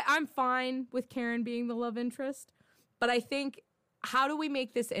 I'm fine with Karen being the love interest, but I think, how do we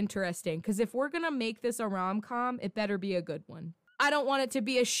make this interesting? Because if we're going to make this a rom-com, it better be a good one. I don't want it to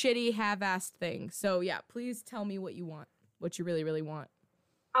be a shitty, half-assed thing. So yeah, please tell me what you want, what you really, really want.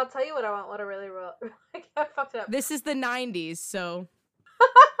 I'll tell you what I want, what I really, I fucked up. This is the 90s, so.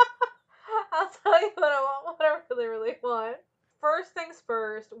 I'll tell you what I want, what I really, really want. First things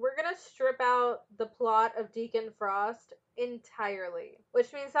first, we're going to strip out the plot of Deacon Frost entirely,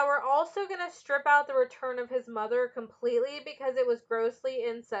 which means that we're also going to strip out the return of his mother completely, because it was grossly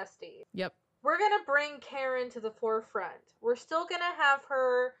incesty. Yep. We're going to bring Karen to the forefront. We're still going to have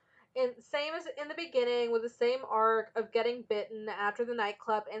her same as in the beginning, with the same arc of getting bitten after the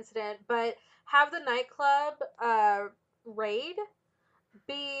nightclub incident, but have the nightclub raid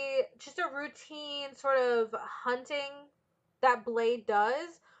be just a routine sort of hunting that Blade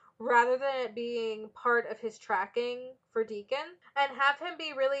does, rather than it being part of his tracking for Deacon, and have him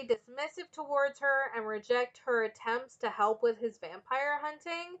be really dismissive towards her and reject her attempts to help with his vampire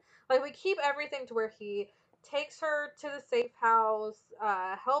hunting. Like, we keep everything to where he takes her to the safe house,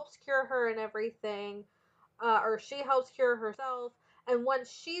 helps cure her and everything, or she helps cure herself. And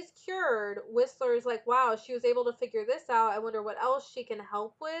once she's cured, Whistler is like, wow, she was able to figure this out. I wonder what else she can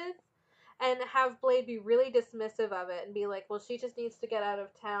help with. And have Blade be really dismissive of it and be like, well, she just needs to get out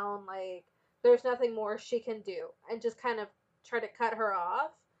of town. Like, there's nothing more she can do. And just kind of try to cut her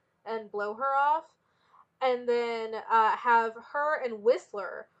off and blow her off. And then have her and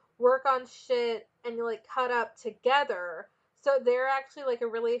Whistler work on shit and, like, cut up together. So they're actually, like, a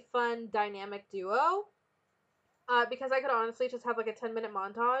really fun dynamic duo. Because I could honestly just have like a 10-minute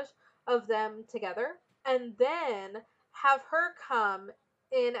montage of them together. And then have her come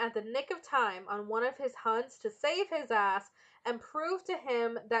in at the nick of time on one of his hunts to save his ass and prove to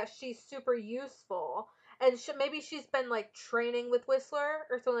him that she's super useful. And maybe she's been like training with Whistler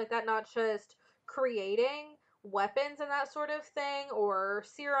or something like that, not just creating weapons and that sort of thing or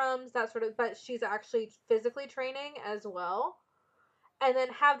serums, that sort of, but she's actually physically training as well, and then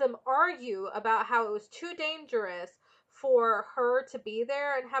have them argue about how it was too dangerous for her to be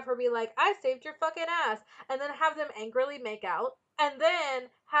there, and have her be like, I saved your fucking ass, and then have them angrily make out, and then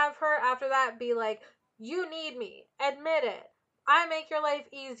have her after that be like, you need me, admit it, I make your life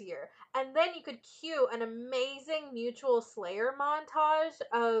easier. And then you could cue an amazing mutual slayer montage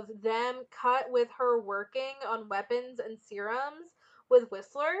of them cut with her working on weapons and serums with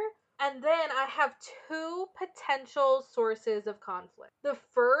Whistler. And then I have two potential sources of conflict. The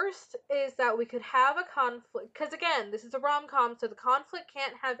first is that we could have a conflict, because again, this is a rom-com, so the conflict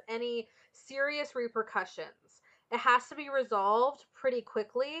can't have any serious repercussions. It has to be resolved pretty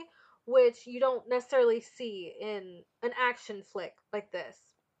quickly, which you don't necessarily see in an action flick like this.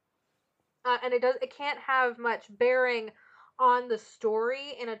 And it can't have much bearing on the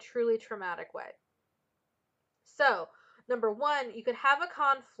story in a truly traumatic way. So, number one, you could have a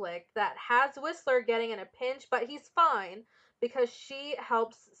conflict that has Whistler getting in a pinch, but he's fine because she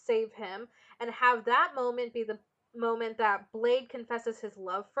helps save him, and have that moment be the moment that Blade confesses his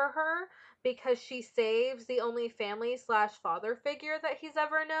love for her because she saves the only family slash father figure that he's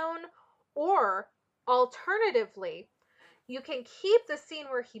ever known. Or, alternatively, you can keep the scene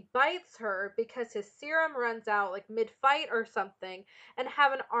where he bites her because his serum runs out like mid-fight or something, and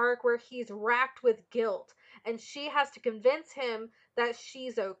have an arc where he's racked with guilt and she has to convince him that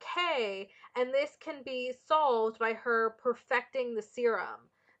she's okay, and this can be solved by her perfecting the serum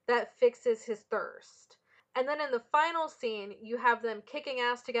that fixes his thirst. And then in the final scene, you have them kicking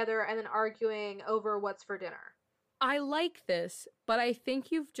ass together and then arguing over what's for dinner. I like this, but I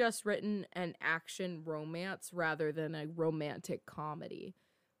think you've just written an action romance rather than a romantic comedy.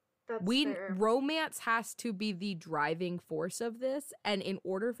 That's fair. Romance has to be the driving force of this, and in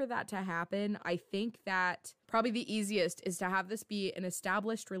order for that to happen, I think that probably the easiest is to have this be an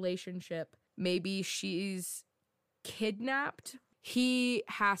established relationship. Maybe she's kidnapped. He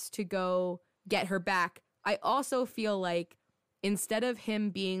has to go get her back. I also feel like instead of him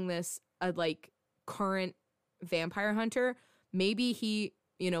being this like current vampire hunter, maybe he,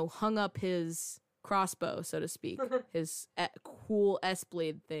 hung up his crossbow, so to speak, his cool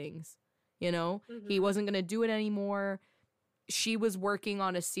S-blade things, He wasn't going to do it anymore. She was working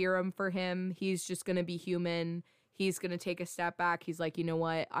on a serum for him. He's just going to be human. He's going to take a step back. He's like, you know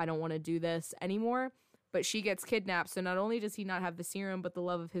what? I don't want to do this anymore. But she gets kidnapped. So not only does he not have the serum, but the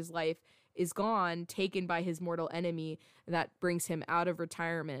love of his life is gone, taken by his mortal enemy that brings him out of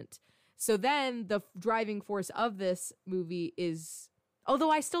retirement. So then the driving force of this movie is, although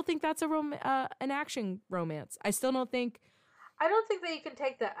I still think that's an action romance. I don't think that you can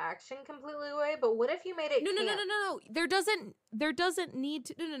take the action completely away, but what if you made it No. There doesn't need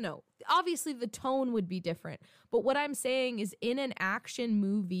to, no. Obviously the tone would be different. But what I'm saying is in an action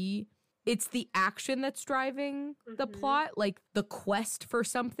movie, it's the action that's driving the plot, like the quest for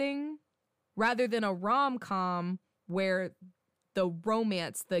something, rather than a rom-com where the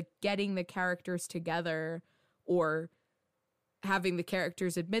romance, the getting the characters together or having the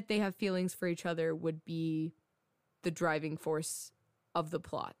characters admit they have feelings for each other would be the driving force of the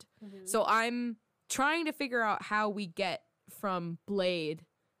plot. So I'm trying to figure out how we get from Blade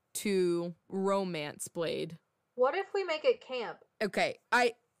to romance Blade. What if we make it camp? Okay,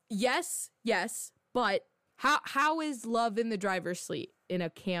 yes, but how is love in the driver's seat in a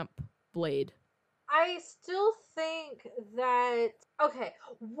camp Blade? I still think that okay,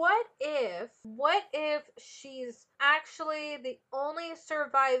 what if she's actually the only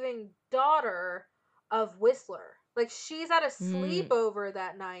surviving daughter of Whistler? Like she's at a Mm, sleepover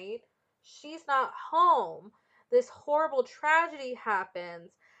that night. She's not home. This horrible tragedy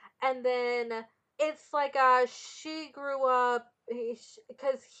happens and then it's like she grew up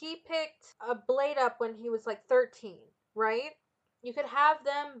because he picked a Blade up when he was like 13, right? You could have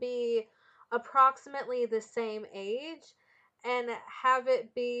them be approximately the same age and have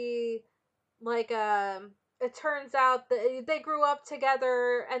it be like it turns out that they grew up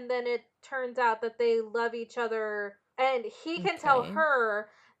together and then it turns out that they love each other and he can tell okay. her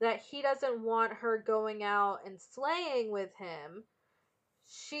that he doesn't want her going out and slaying with him.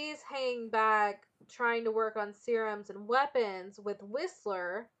 She's hanging back trying to work on serums and weapons with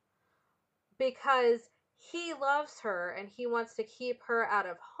Whistler because he loves her and he wants to keep her out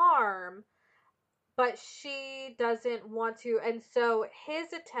of harm, but she doesn't want to. And so his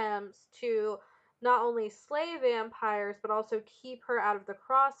attempts to not only slay vampires but also keep her out of the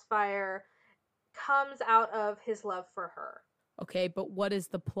crossfire comes out of his love for her. Okay, but what is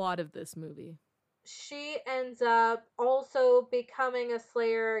the plot of this movie? She ends up also becoming a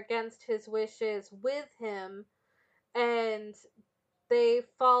slayer against his wishes with him, and they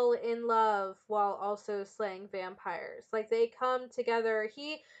fall in love while also slaying vampires. Like they come together.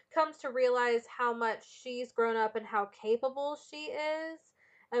 He comes to realize how much she's grown up and how capable she is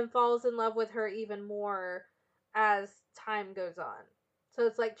and falls in love with her even more as time goes on. So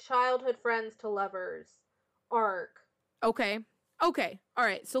it's like childhood friends to lovers arc. Okay. Okay. All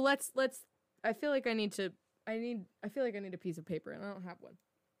right. So let's I feel like I feel like I need a piece of paper and I don't have one.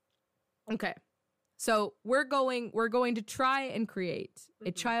 Okay. So we're going to try and create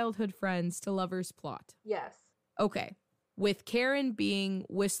a childhood friends to lovers plot. Yes. Okay. With Karen being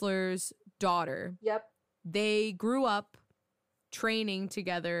Whistler's daughter, Yep. they grew up training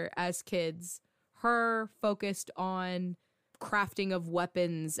together as kids. Her focused on crafting of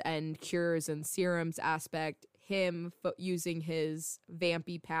weapons and cures and serums aspect. Him using his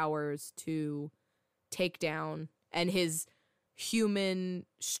vampy powers to take down and his human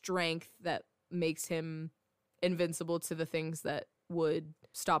strength that makes him invincible to the things that would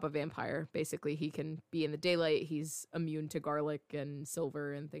stop a vampire. Basically, he can be in the daylight. He's immune to garlic and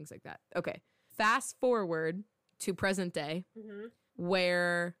silver and things like that. Okay. Fast forward to present day,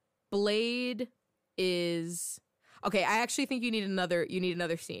 where Blade is okay. I actually think you need another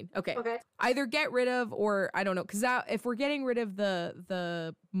scene. Okay. Okay. Either get rid of, or I don't know, because if we're getting rid of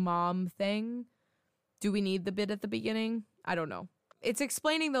the mom thing, do we need the bit at the beginning? I don't know. It's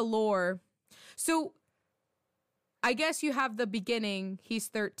explaining the lore. So I guess you have the beginning, he's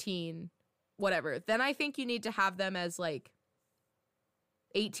 13, whatever. Then I think you need to have them as like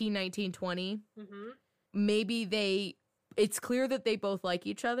 18, 19, 20. Maybe it's clear that they both like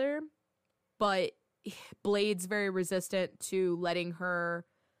each other, but Blade's very resistant to letting her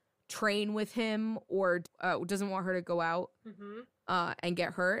train with him or doesn't want her to go out and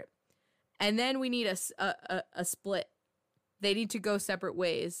get hurt. And then we need a split. They need to go separate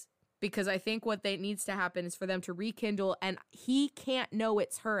ways because I think what needs to happen is for them to rekindle, and he can't know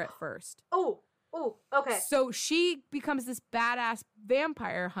it's her at first. Oh, okay. So she becomes this badass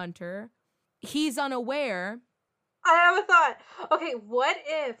vampire hunter. He's unaware. I have a thought. Okay, what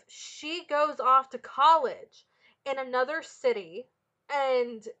if she goes off to college in another city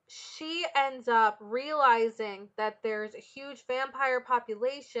and she ends up realizing that there's a huge vampire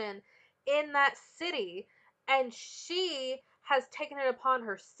population in that city and she has taken it upon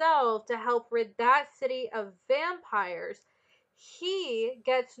herself to help rid that city of vampires? He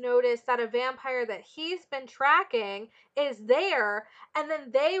gets noticed that a vampire that he's been tracking is there, and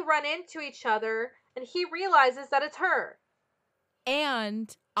then they run into each other and he realizes that it's her.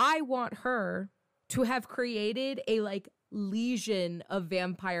 And I want her to have created a like legion of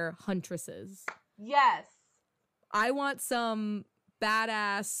vampire huntresses. Yes. I want some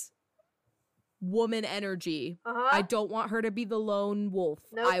badass woman energy. I don't want her to be the lone wolf.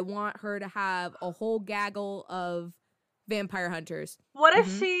 Nope. I want her to have a whole gaggle of vampire hunters. What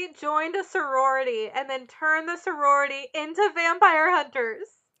if she joined a sorority and then turned the sorority into vampire hunters?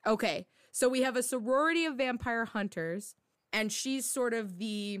 Okay, so we have a sorority of vampire hunters, and she's sort of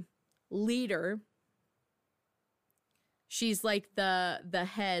the leader. She's like the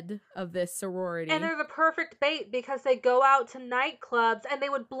head of this sorority. And they're the perfect bait because they go out to nightclubs and they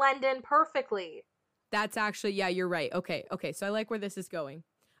would blend in perfectly. That's actually, yeah, you're right. Okay, so I like where this is going.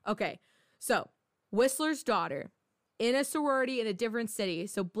 Okay, so Whistler's daughter in a sorority in a different city.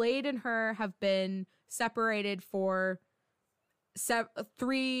 So Blade and her have been separated for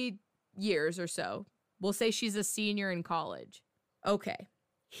 3 years or so. We'll say she's a senior in college. Okay.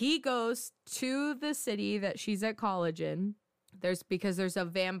 He goes to the city that she's at college in. Because there's a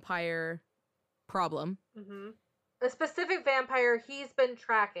vampire problem. Mm-hmm. A specific vampire he's been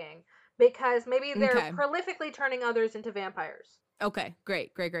tracking because maybe they're prolifically turning others into vampires. Okay,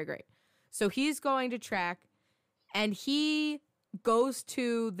 great. So he's going to track, and he goes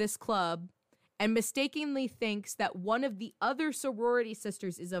to this club and mistakenly thinks that one of the other sorority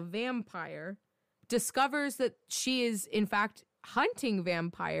sisters is a vampire, discovers that she is, in fact, hunting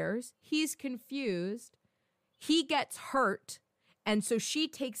vampires. He's confused. He gets hurt, and so she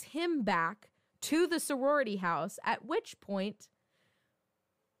takes him back to the sorority house, at which point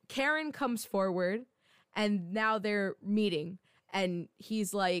Karen comes forward, and now they're meeting, and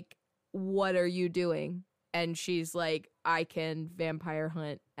he's like, what are you doing? And she's like, I can vampire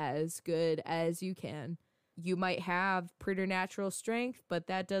hunt as good as you can. You might have preternatural strength, but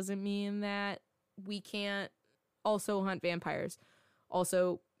that doesn't mean that we can't also hunt vampires.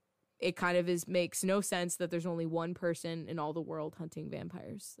 Also, it kind of makes no sense that there's only one person in all the world hunting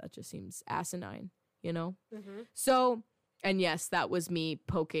vampires. That just seems asinine, you know? Mm-hmm. So, and yes, that was me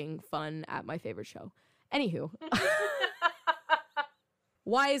poking fun at my favorite show. Anywho.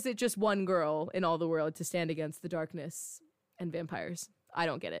 Why is it just one girl in all the world to stand against the darkness and vampires? I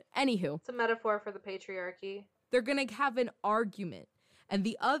don't get it. Anywho. It's a metaphor for the patriarchy. They're going to have an argument. And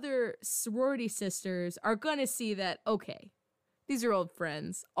the other sorority sisters are going to see that, okay, these are old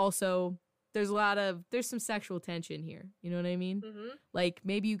friends. Also, there's some sexual tension here. You know what I mean? Mm-hmm. Like,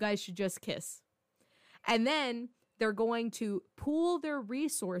 maybe you guys should just kiss. And then they're going to pool their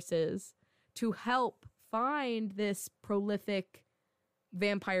resources to help find this prolific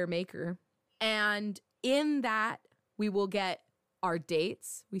vampire maker. And in that, we will get our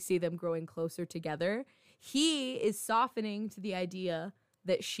dates. We see them growing closer together. He is softening to the idea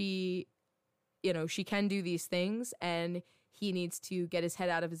that she can do these things, and he needs to get his head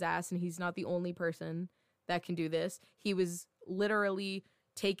out of his ass, and he's not the only person that can do this. He was literally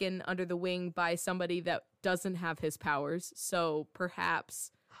taken under the wing by somebody that doesn't have his powers. So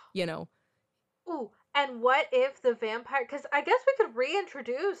perhaps, Ooh, and what if the vampire... Because I guess we could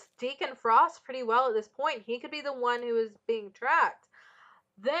reintroduce Deacon Frost pretty well at this point. He could be the one who is being tracked.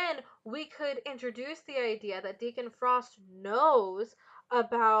 Then we could introduce the idea that Deacon Frost knows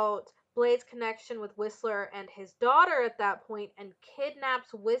about Blade's connection with Whistler and his daughter at that point and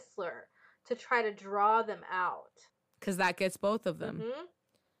kidnaps Whistler to try to draw them out. Because that gets both of them.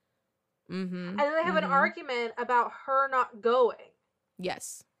 Mm-hmm. Mm-hmm. And then they have an argument about her not going.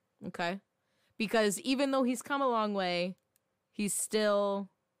 Yes. Okay. Because even though he's come a long way, he's still...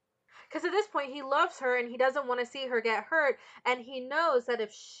 Because at this point, he loves her and he doesn't want to see her get hurt. And he knows that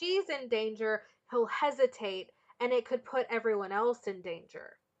if she's in danger, he'll hesitate and it could put everyone else in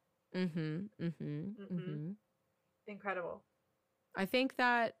danger. Incredible. I think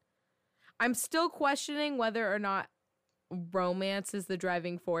that I'm still questioning whether or not romance is the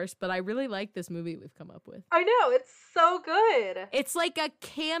driving force, but I really like this movie we've come up with. I know, it's so good. It's like a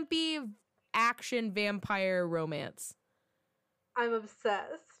campy action vampire romance. I'm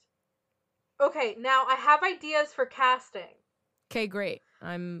obsessed. Okay, now I have ideas for casting. Okay, great.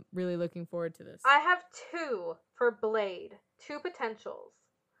 I'm really looking forward to this. I have two for Blade. Two potentials.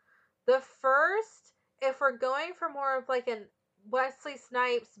 The first, if we're going for more of like an Wesley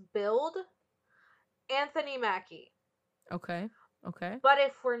Snipes build, Anthony Mackie. Okay. But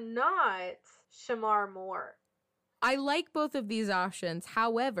if we're not, Shamar Moore. I like both of these options.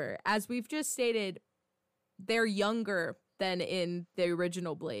 However, as we've just stated, they're younger than in the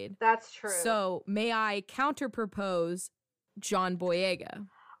original Blade. That's true. So may I counter-propose John Boyega?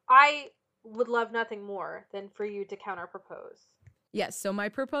 I would love nothing more than for you to counter-propose. Yes, so my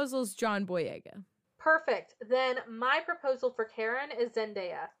proposal is John Boyega. Perfect. Then my proposal for Karen is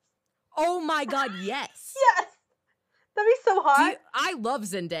Zendaya. Oh my god, yes! Yes! That'd be so hot. I love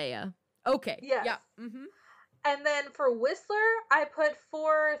Zendaya. Okay. Yes. Yeah. Mm-hmm. And then for Whistler, I put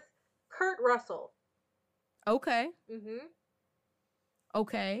forth Kurt Russell. Okay. Mm-hmm.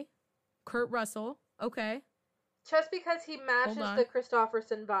 Okay. Kurt Russell. Okay. Just because he matches the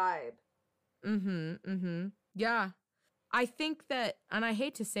Christopherson vibe. Yeah. I think that, and I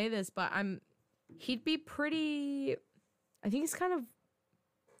hate to say this, but he'd be pretty, I think he's kind of,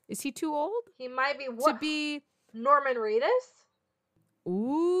 is he too old? He might be, to be Norman Reedus?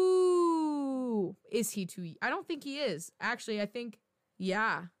 Ooh. Is he too, I don't think he is. Actually, I think,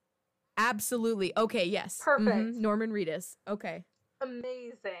 yeah. Absolutely. Okay, yes. Perfect. Norman Reedus. Okay.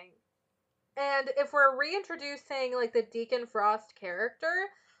 Amazing. And if we're reintroducing like the Deacon Frost character,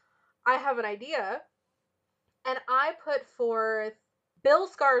 I have an idea. And I put forth Bill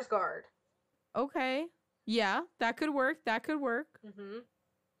Skarsgård. Okay. Yeah, that could work. That could work. Mm-hmm.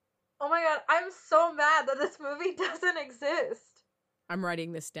 Oh my god, I'm so mad that this movie doesn't exist. I'm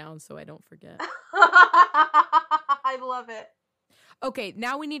writing this down so I don't forget. I love it. Okay,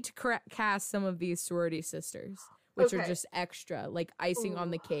 now we need to cast some of these sorority sisters, which are just extra, like icing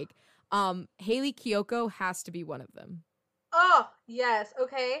on the cake. Haley Kiyoko has to be one of them. Oh, yes.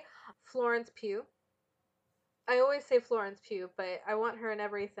 Okay. Florence Pugh. I always say Florence Pugh, but I want her in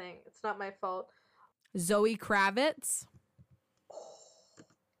everything. It's not my fault. Zoe Kravitz.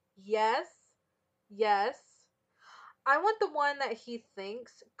 Yes. Yes. I want the one that he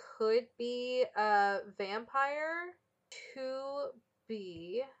thinks could be a vampire to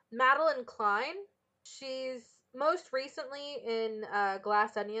be Madeline Klein. She's most recently in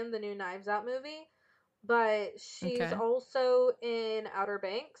Glass Onion, the new Knives Out movie, but she's also in Outer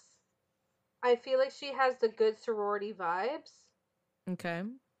Banks. I feel like she has the good sorority vibes. Okay.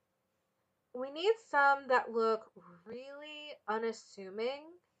 We need some that look really unassuming.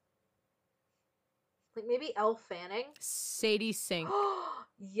 Like maybe Elle Fanning. Sadie Sink.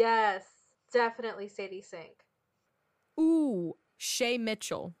 Yes, definitely Sadie Sink. Ooh, Shay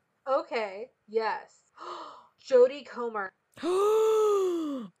Mitchell. Okay, yes. Jodie Comer.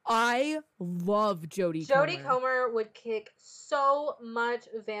 I love Jodie Comer. Jodie Comer would kick so much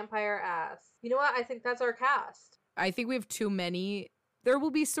vampire ass. You know what? I think that's our cast. I think we have too many. There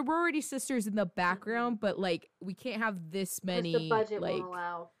will be sorority sisters in the background, but like we can't have this many. The budget won't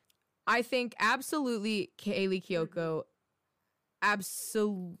allow. I think absolutely Haley Kiyoko.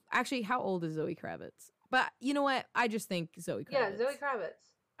 Actually, how old is Zoe Kravitz? But you know what? I just think Zoe Kravitz. Yeah, Zoe Kravitz.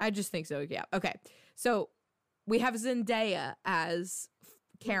 I just think so. Yeah. Okay. So we have Zendaya as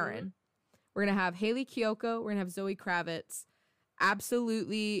Karen. We're going to have Haley Kiyoko. We're going to have Zoe Kravitz.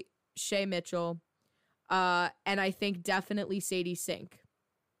 Absolutely Shay Mitchell. And I think definitely Sadie Sink.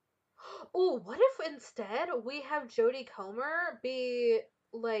 Oh, what if instead we have Jodie Comer be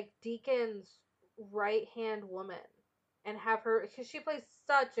like Deacon's right-hand woman and have her, because she plays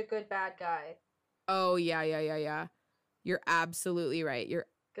such a good bad guy. Oh, yeah. You're absolutely right.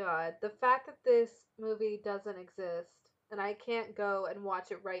 God, the fact that this movie doesn't exist and I can't go and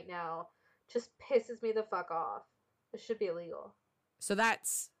watch it right now just pisses me the fuck off. It should be illegal. So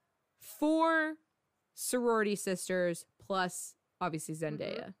that's 4 sorority sisters plus obviously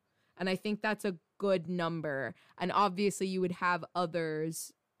Zendaya. And I think that's a good number. And obviously you would have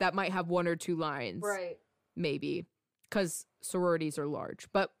others that might have 1 or 2 lines. Right. Maybe. Because sororities are large.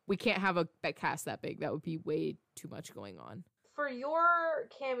 But we can't have a cast that big. That would be way too much going on. For your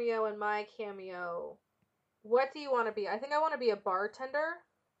cameo and my cameo, what do you want to be? I think I want to be a bartender.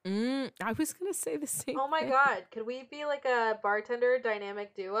 I was going to say the same Oh my god, could we be like a bartender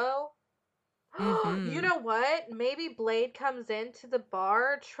dynamic duo? You know what? Maybe Blade comes into the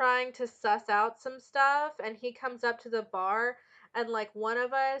bar trying to suss out some stuff, and he comes up to the bar, and like one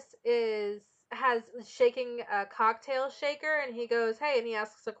of us has shaking a cocktail shaker, and he goes, "Hey," and he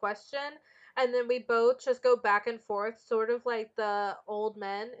asks a question, and then we both just go back and forth, sort of like the old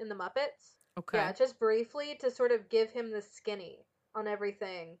men in the Muppets. Okay. Yeah, just briefly to sort of give him the skinny on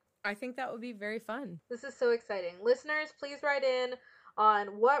everything. I think that would be very fun. This is so exciting. Listeners, please write in on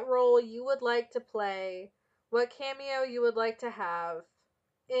what role you would like to play, what cameo you would like to have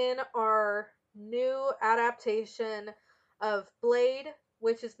in our new adaptation of Blade,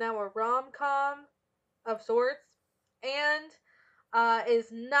 which is now a rom-com of sorts, and is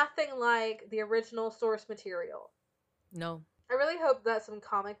nothing like the original source material. No. I really hope that some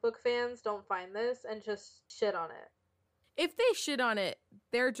comic book fans don't find this and just shit on it. If they shit on it,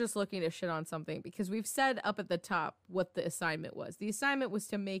 they're just looking to shit on something, because we've said up at the top what the assignment was. The assignment was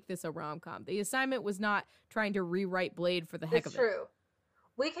to make this a rom-com. The assignment was not trying to rewrite Blade for the heck of it. It's true.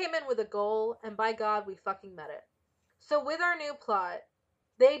 We came in with a goal, and by God, we fucking met it. So with our new plot,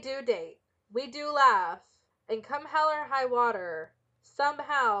 they do date, we do laugh, and come hell or high water,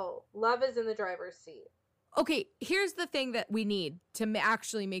 somehow love is in the driver's seat. Okay, here's the thing that we need to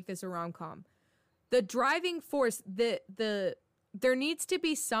actually make this a rom-com. The driving force, there needs to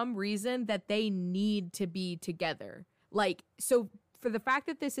be some reason that they need to be together. Like, so for the fact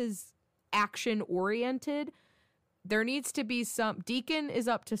that this is action oriented, there needs to be some, Deacon is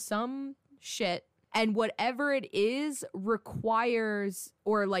up to some shit, and whatever it is requires,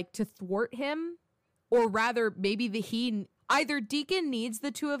 or like to thwart him, or rather maybe either Deacon needs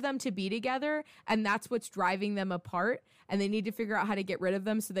the two of them to be together, and that's what's driving them apart, and they need to figure out how to get rid of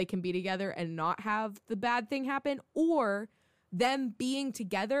them so they can be together and not have the bad thing happen, or them being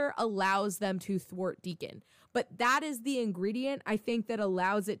together allows them to thwart Deacon. But that is the ingredient, I think, that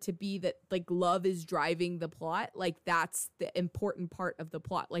allows it to be that, like, love is driving the plot. Like, that's the important part of the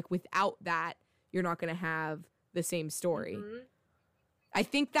plot. Like, without that, you're not going to have the same story. Mm-hmm. I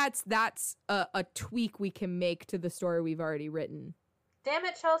think that's a tweak we can make to the story we've already written. Damn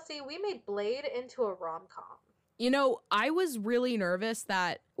it, Chelsea, we made Blade into a rom-com. You know, I was really nervous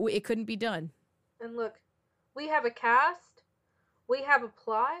that it couldn't be done. And look, we have a cast, we have a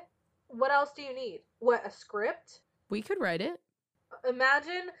plot. What else do you need? What, a script? We could write it.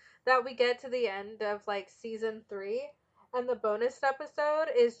 Imagine that we get to the end of, like, season 3, and the bonus episode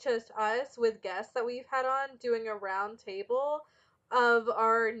is just us with guests that we've had on doing a round table of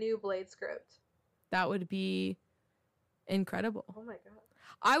our new Blade script. That would be incredible. Oh my god.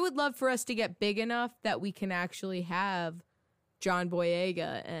 I would love for us to get big enough that we can actually have John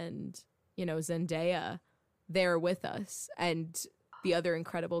Boyega and, you know, Zendaya there with us and the other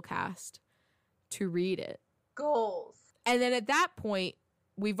incredible cast to read it. Goals. And then at that point,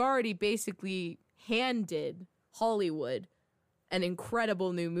 we've already basically handed Hollywood an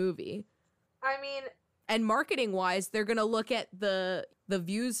incredible new movie. I mean, and marketing wise, they're going to look at the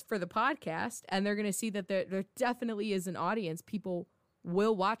views for the podcast and they're going to see that there definitely is an audience. People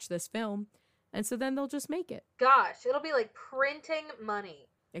will watch this film. And so then they'll just make it. Gosh, it'll be like printing money.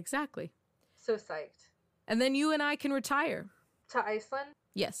 Exactly. So psyched. And then you and I can retire. To Iceland?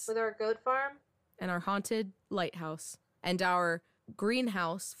 Yes. With our goat farm? And our haunted lighthouse. And our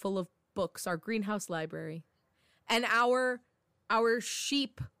greenhouse full of books. Our greenhouse library. And our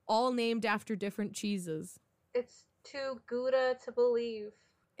sheep all named after different cheeses. It's too Gouda to believe.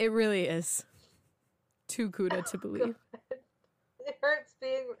 It really is. Too Gouda to believe. God. It hurts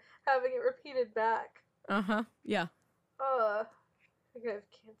having it repeated back. Uh-huh. Yeah. I think I have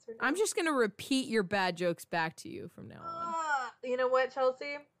cancer now. I'm just going to repeat your bad jokes back to you from now on. You know what,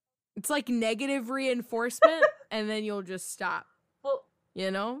 Chelsea? It's like negative reinforcement, and then you'll just stop. Well,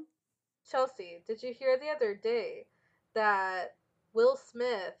 you know? Chelsea, did you hear the other day that Will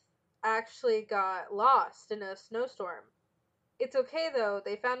Smith actually got lost in a snowstorm? It's okay, though.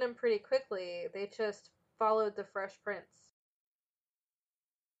 They found him pretty quickly. They just followed the Fresh Prince.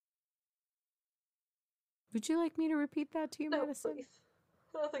 Would you like me to repeat that to you, No, Madison? please.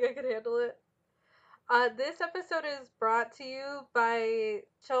 I don't think I could handle it. This episode is brought to you by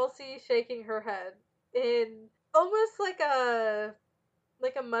Chelsea shaking her head in almost like a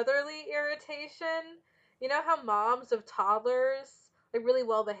motherly irritation. You know how moms of toddlers, like really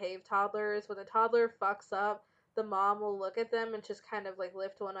well-behaved toddlers, when the toddler fucks up, the mom will look at them and just kind of like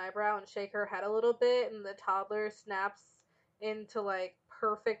lift one eyebrow and shake her head a little bit, and the toddler snaps into like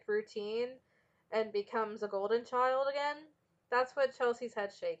perfect routine and becomes a golden child again. That's what Chelsea's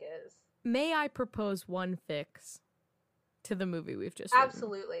head shake is. May I propose one fix to the movie we've just written?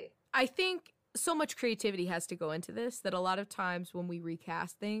 Absolutely. I think so much creativity has to go into this that a lot of times when we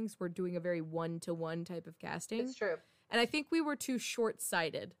recast things, we're doing a very one-to-one type of casting. It's true. And I think we were too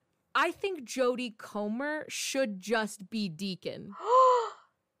short-sighted. I think Jodie Comer should just be Deacon.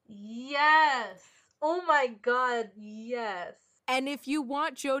 Yes. Oh my god, yes. And if you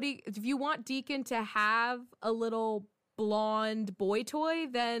want Deacon to have a little blonde boy toy,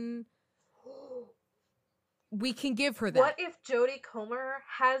 then we can give her that. What if Jodie Comer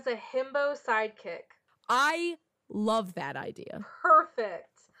has a himbo sidekick? I love that idea. Perfect.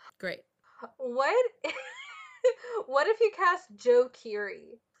 Great. What if you cast Joe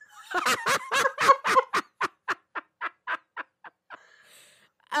Keery?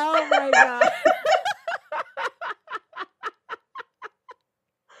 Oh my god.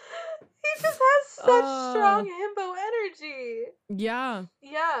 He just has such strong himbo energy. Yeah.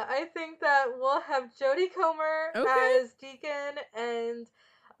 Yeah, I think that we'll have Jodie Comer as Deacon, and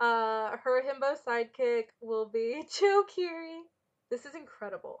her himbo sidekick will be Joe Keery. This is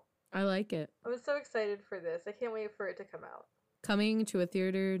incredible. I like it. I'm so excited for this. I can't wait for it to come out. Coming to a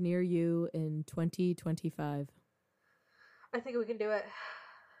theater near you in 2025. I think we can do it.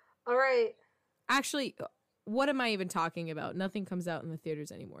 All right. Actually, what am I even talking about? Nothing comes out in the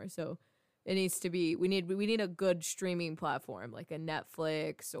theaters anymore. So it needs to be, we need a good streaming platform like a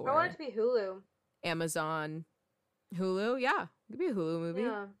Netflix or I want it to be Hulu. Amazon. Hulu? Yeah. It could be a Hulu movie.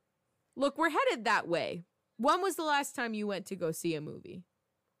 Yeah. Look, we're headed that way. When was the last time you went to go see a movie?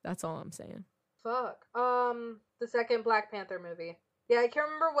 That's all I'm saying. Fuck. The second Black Panther movie. Yeah, I can't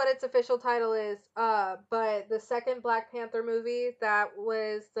remember what its official title is, but the second Black Panther movie, that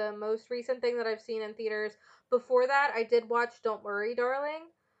was the most recent thing that I've seen in theaters. Before that, I did watch Don't Worry, Darling,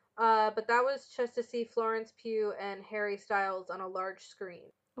 but that was just to see Florence Pugh and Harry Styles on a large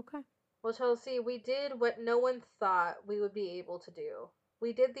screen. Okay. Well, Chelsea, we did what no one thought we would be able to do.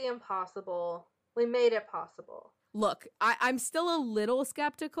 We did the impossible. We made it possible. Look, I'm still a little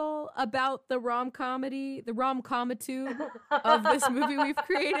skeptical about the rom-comatube of this movie we've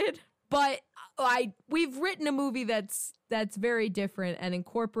created, but we've written a movie that's very different and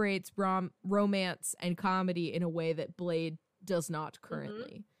incorporates romance and comedy in a way that Blade does not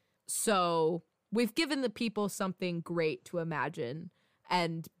currently. So we've given the people something great to imagine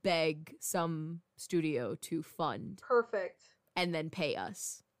and beg some studio to fund. Perfect. And then pay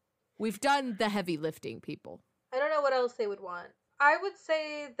us. We've done the heavy lifting, people. I don't know what else they would want. I would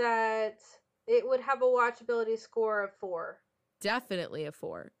say that it would have a watchability score of 4. Definitely a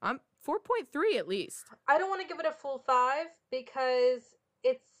 4. I'm 4.3 at least. I don't want to give it a full 5 because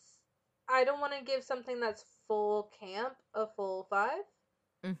I don't want to give something that's full camp a full 5.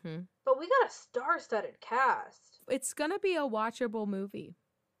 But we got a star-studded cast. It's gonna be a watchable movie.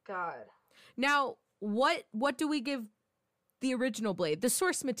 God. Now, what do we give the original Blade? The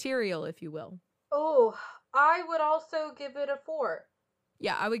source material, if you will. Oh, I would also give it a 4.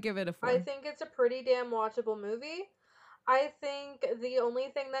 Yeah, I would give it a 4. I think it's a pretty damn watchable movie. I think the only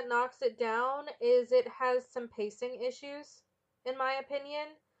thing that knocks it down is it has some pacing issues, in my opinion.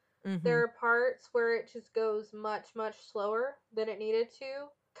 There are parts where it just goes much, much slower than it needed to.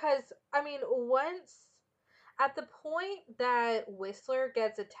 Because, I mean, once at the point that Whistler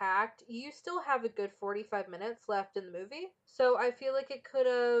gets attacked, you still have a good 45 minutes left in the movie. So I feel like it could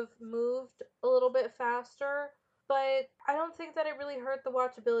have moved a little bit faster, but I don't think that it really hurt the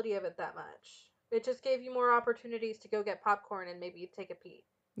watchability of it that much. It just gave you more opportunities to go get popcorn and maybe take a pee.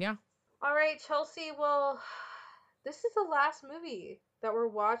 Yeah. All right, Chelsea, well, this is the last movie that we're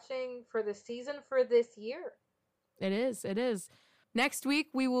watching for the season for this year. It is. Next week,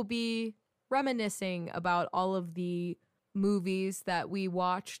 we will be reminiscing about all of the movies that we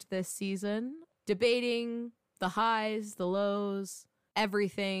watched this season, debating the highs, the lows,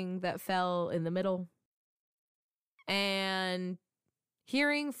 everything that fell in the middle, and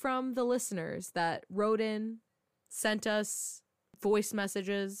hearing from the listeners that wrote in, sent us voice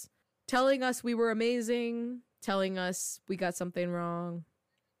messages, telling us we were amazing, telling us we got something wrong.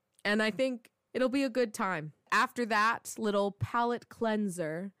 And I think it'll be a good time. After that little palate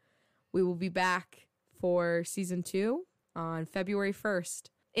cleanser, we will be back for season 2 on February 1st.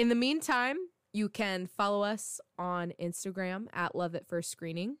 In the meantime, you can follow us on Instagram at Love at First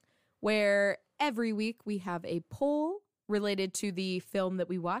Screening, where every week we have a poll related to the film that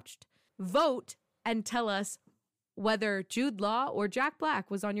we watched. Vote and tell us whether Jude Law or Jack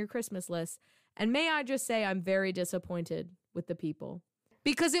Black was on your Christmas list. And may I just say I'm very disappointed with the people.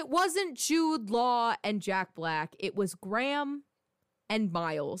 Because it wasn't Jude Law and Jack Black. It was Graham and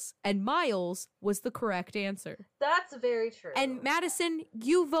Miles. And Miles was the correct answer. That's very true. And Madison,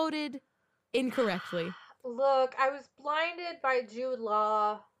 you voted incorrectly. Look, I was blinded by Jude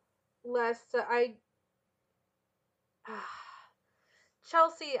Law.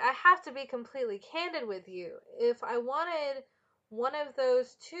 Chelsea, I have to be completely candid with you. If I wanted one of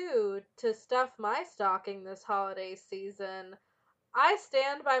those two to stuff my stocking this holiday season, I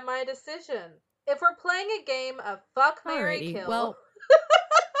stand by my decision. If we're playing a game of fuck, marry, kill, well,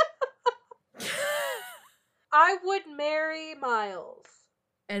 I would marry Miles.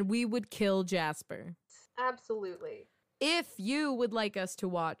 And we would kill Jasper. Absolutely. If you would like us to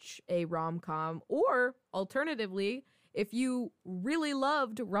watch a rom-com, or alternatively, if you really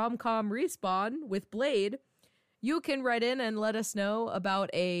loved Rom-Com Respawn with Blade, you can write in and let us know about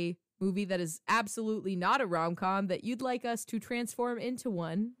a movie that is absolutely not a rom-com that you'd like us to transform into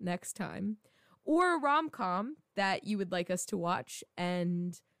one next time, or a rom-com that you would like us to watch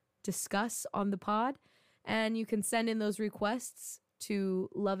and discuss on the pod. And you can send in those requests to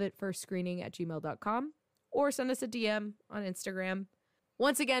loveitfirstscreening@gmail.com or send us a DM on Instagram.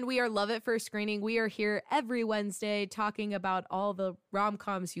 Once again, we are Love It First Screening. We are here every Wednesday talking about all the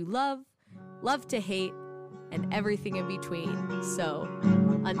rom-coms you love to hate, and everything in between. So,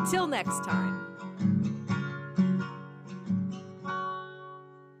 until next time.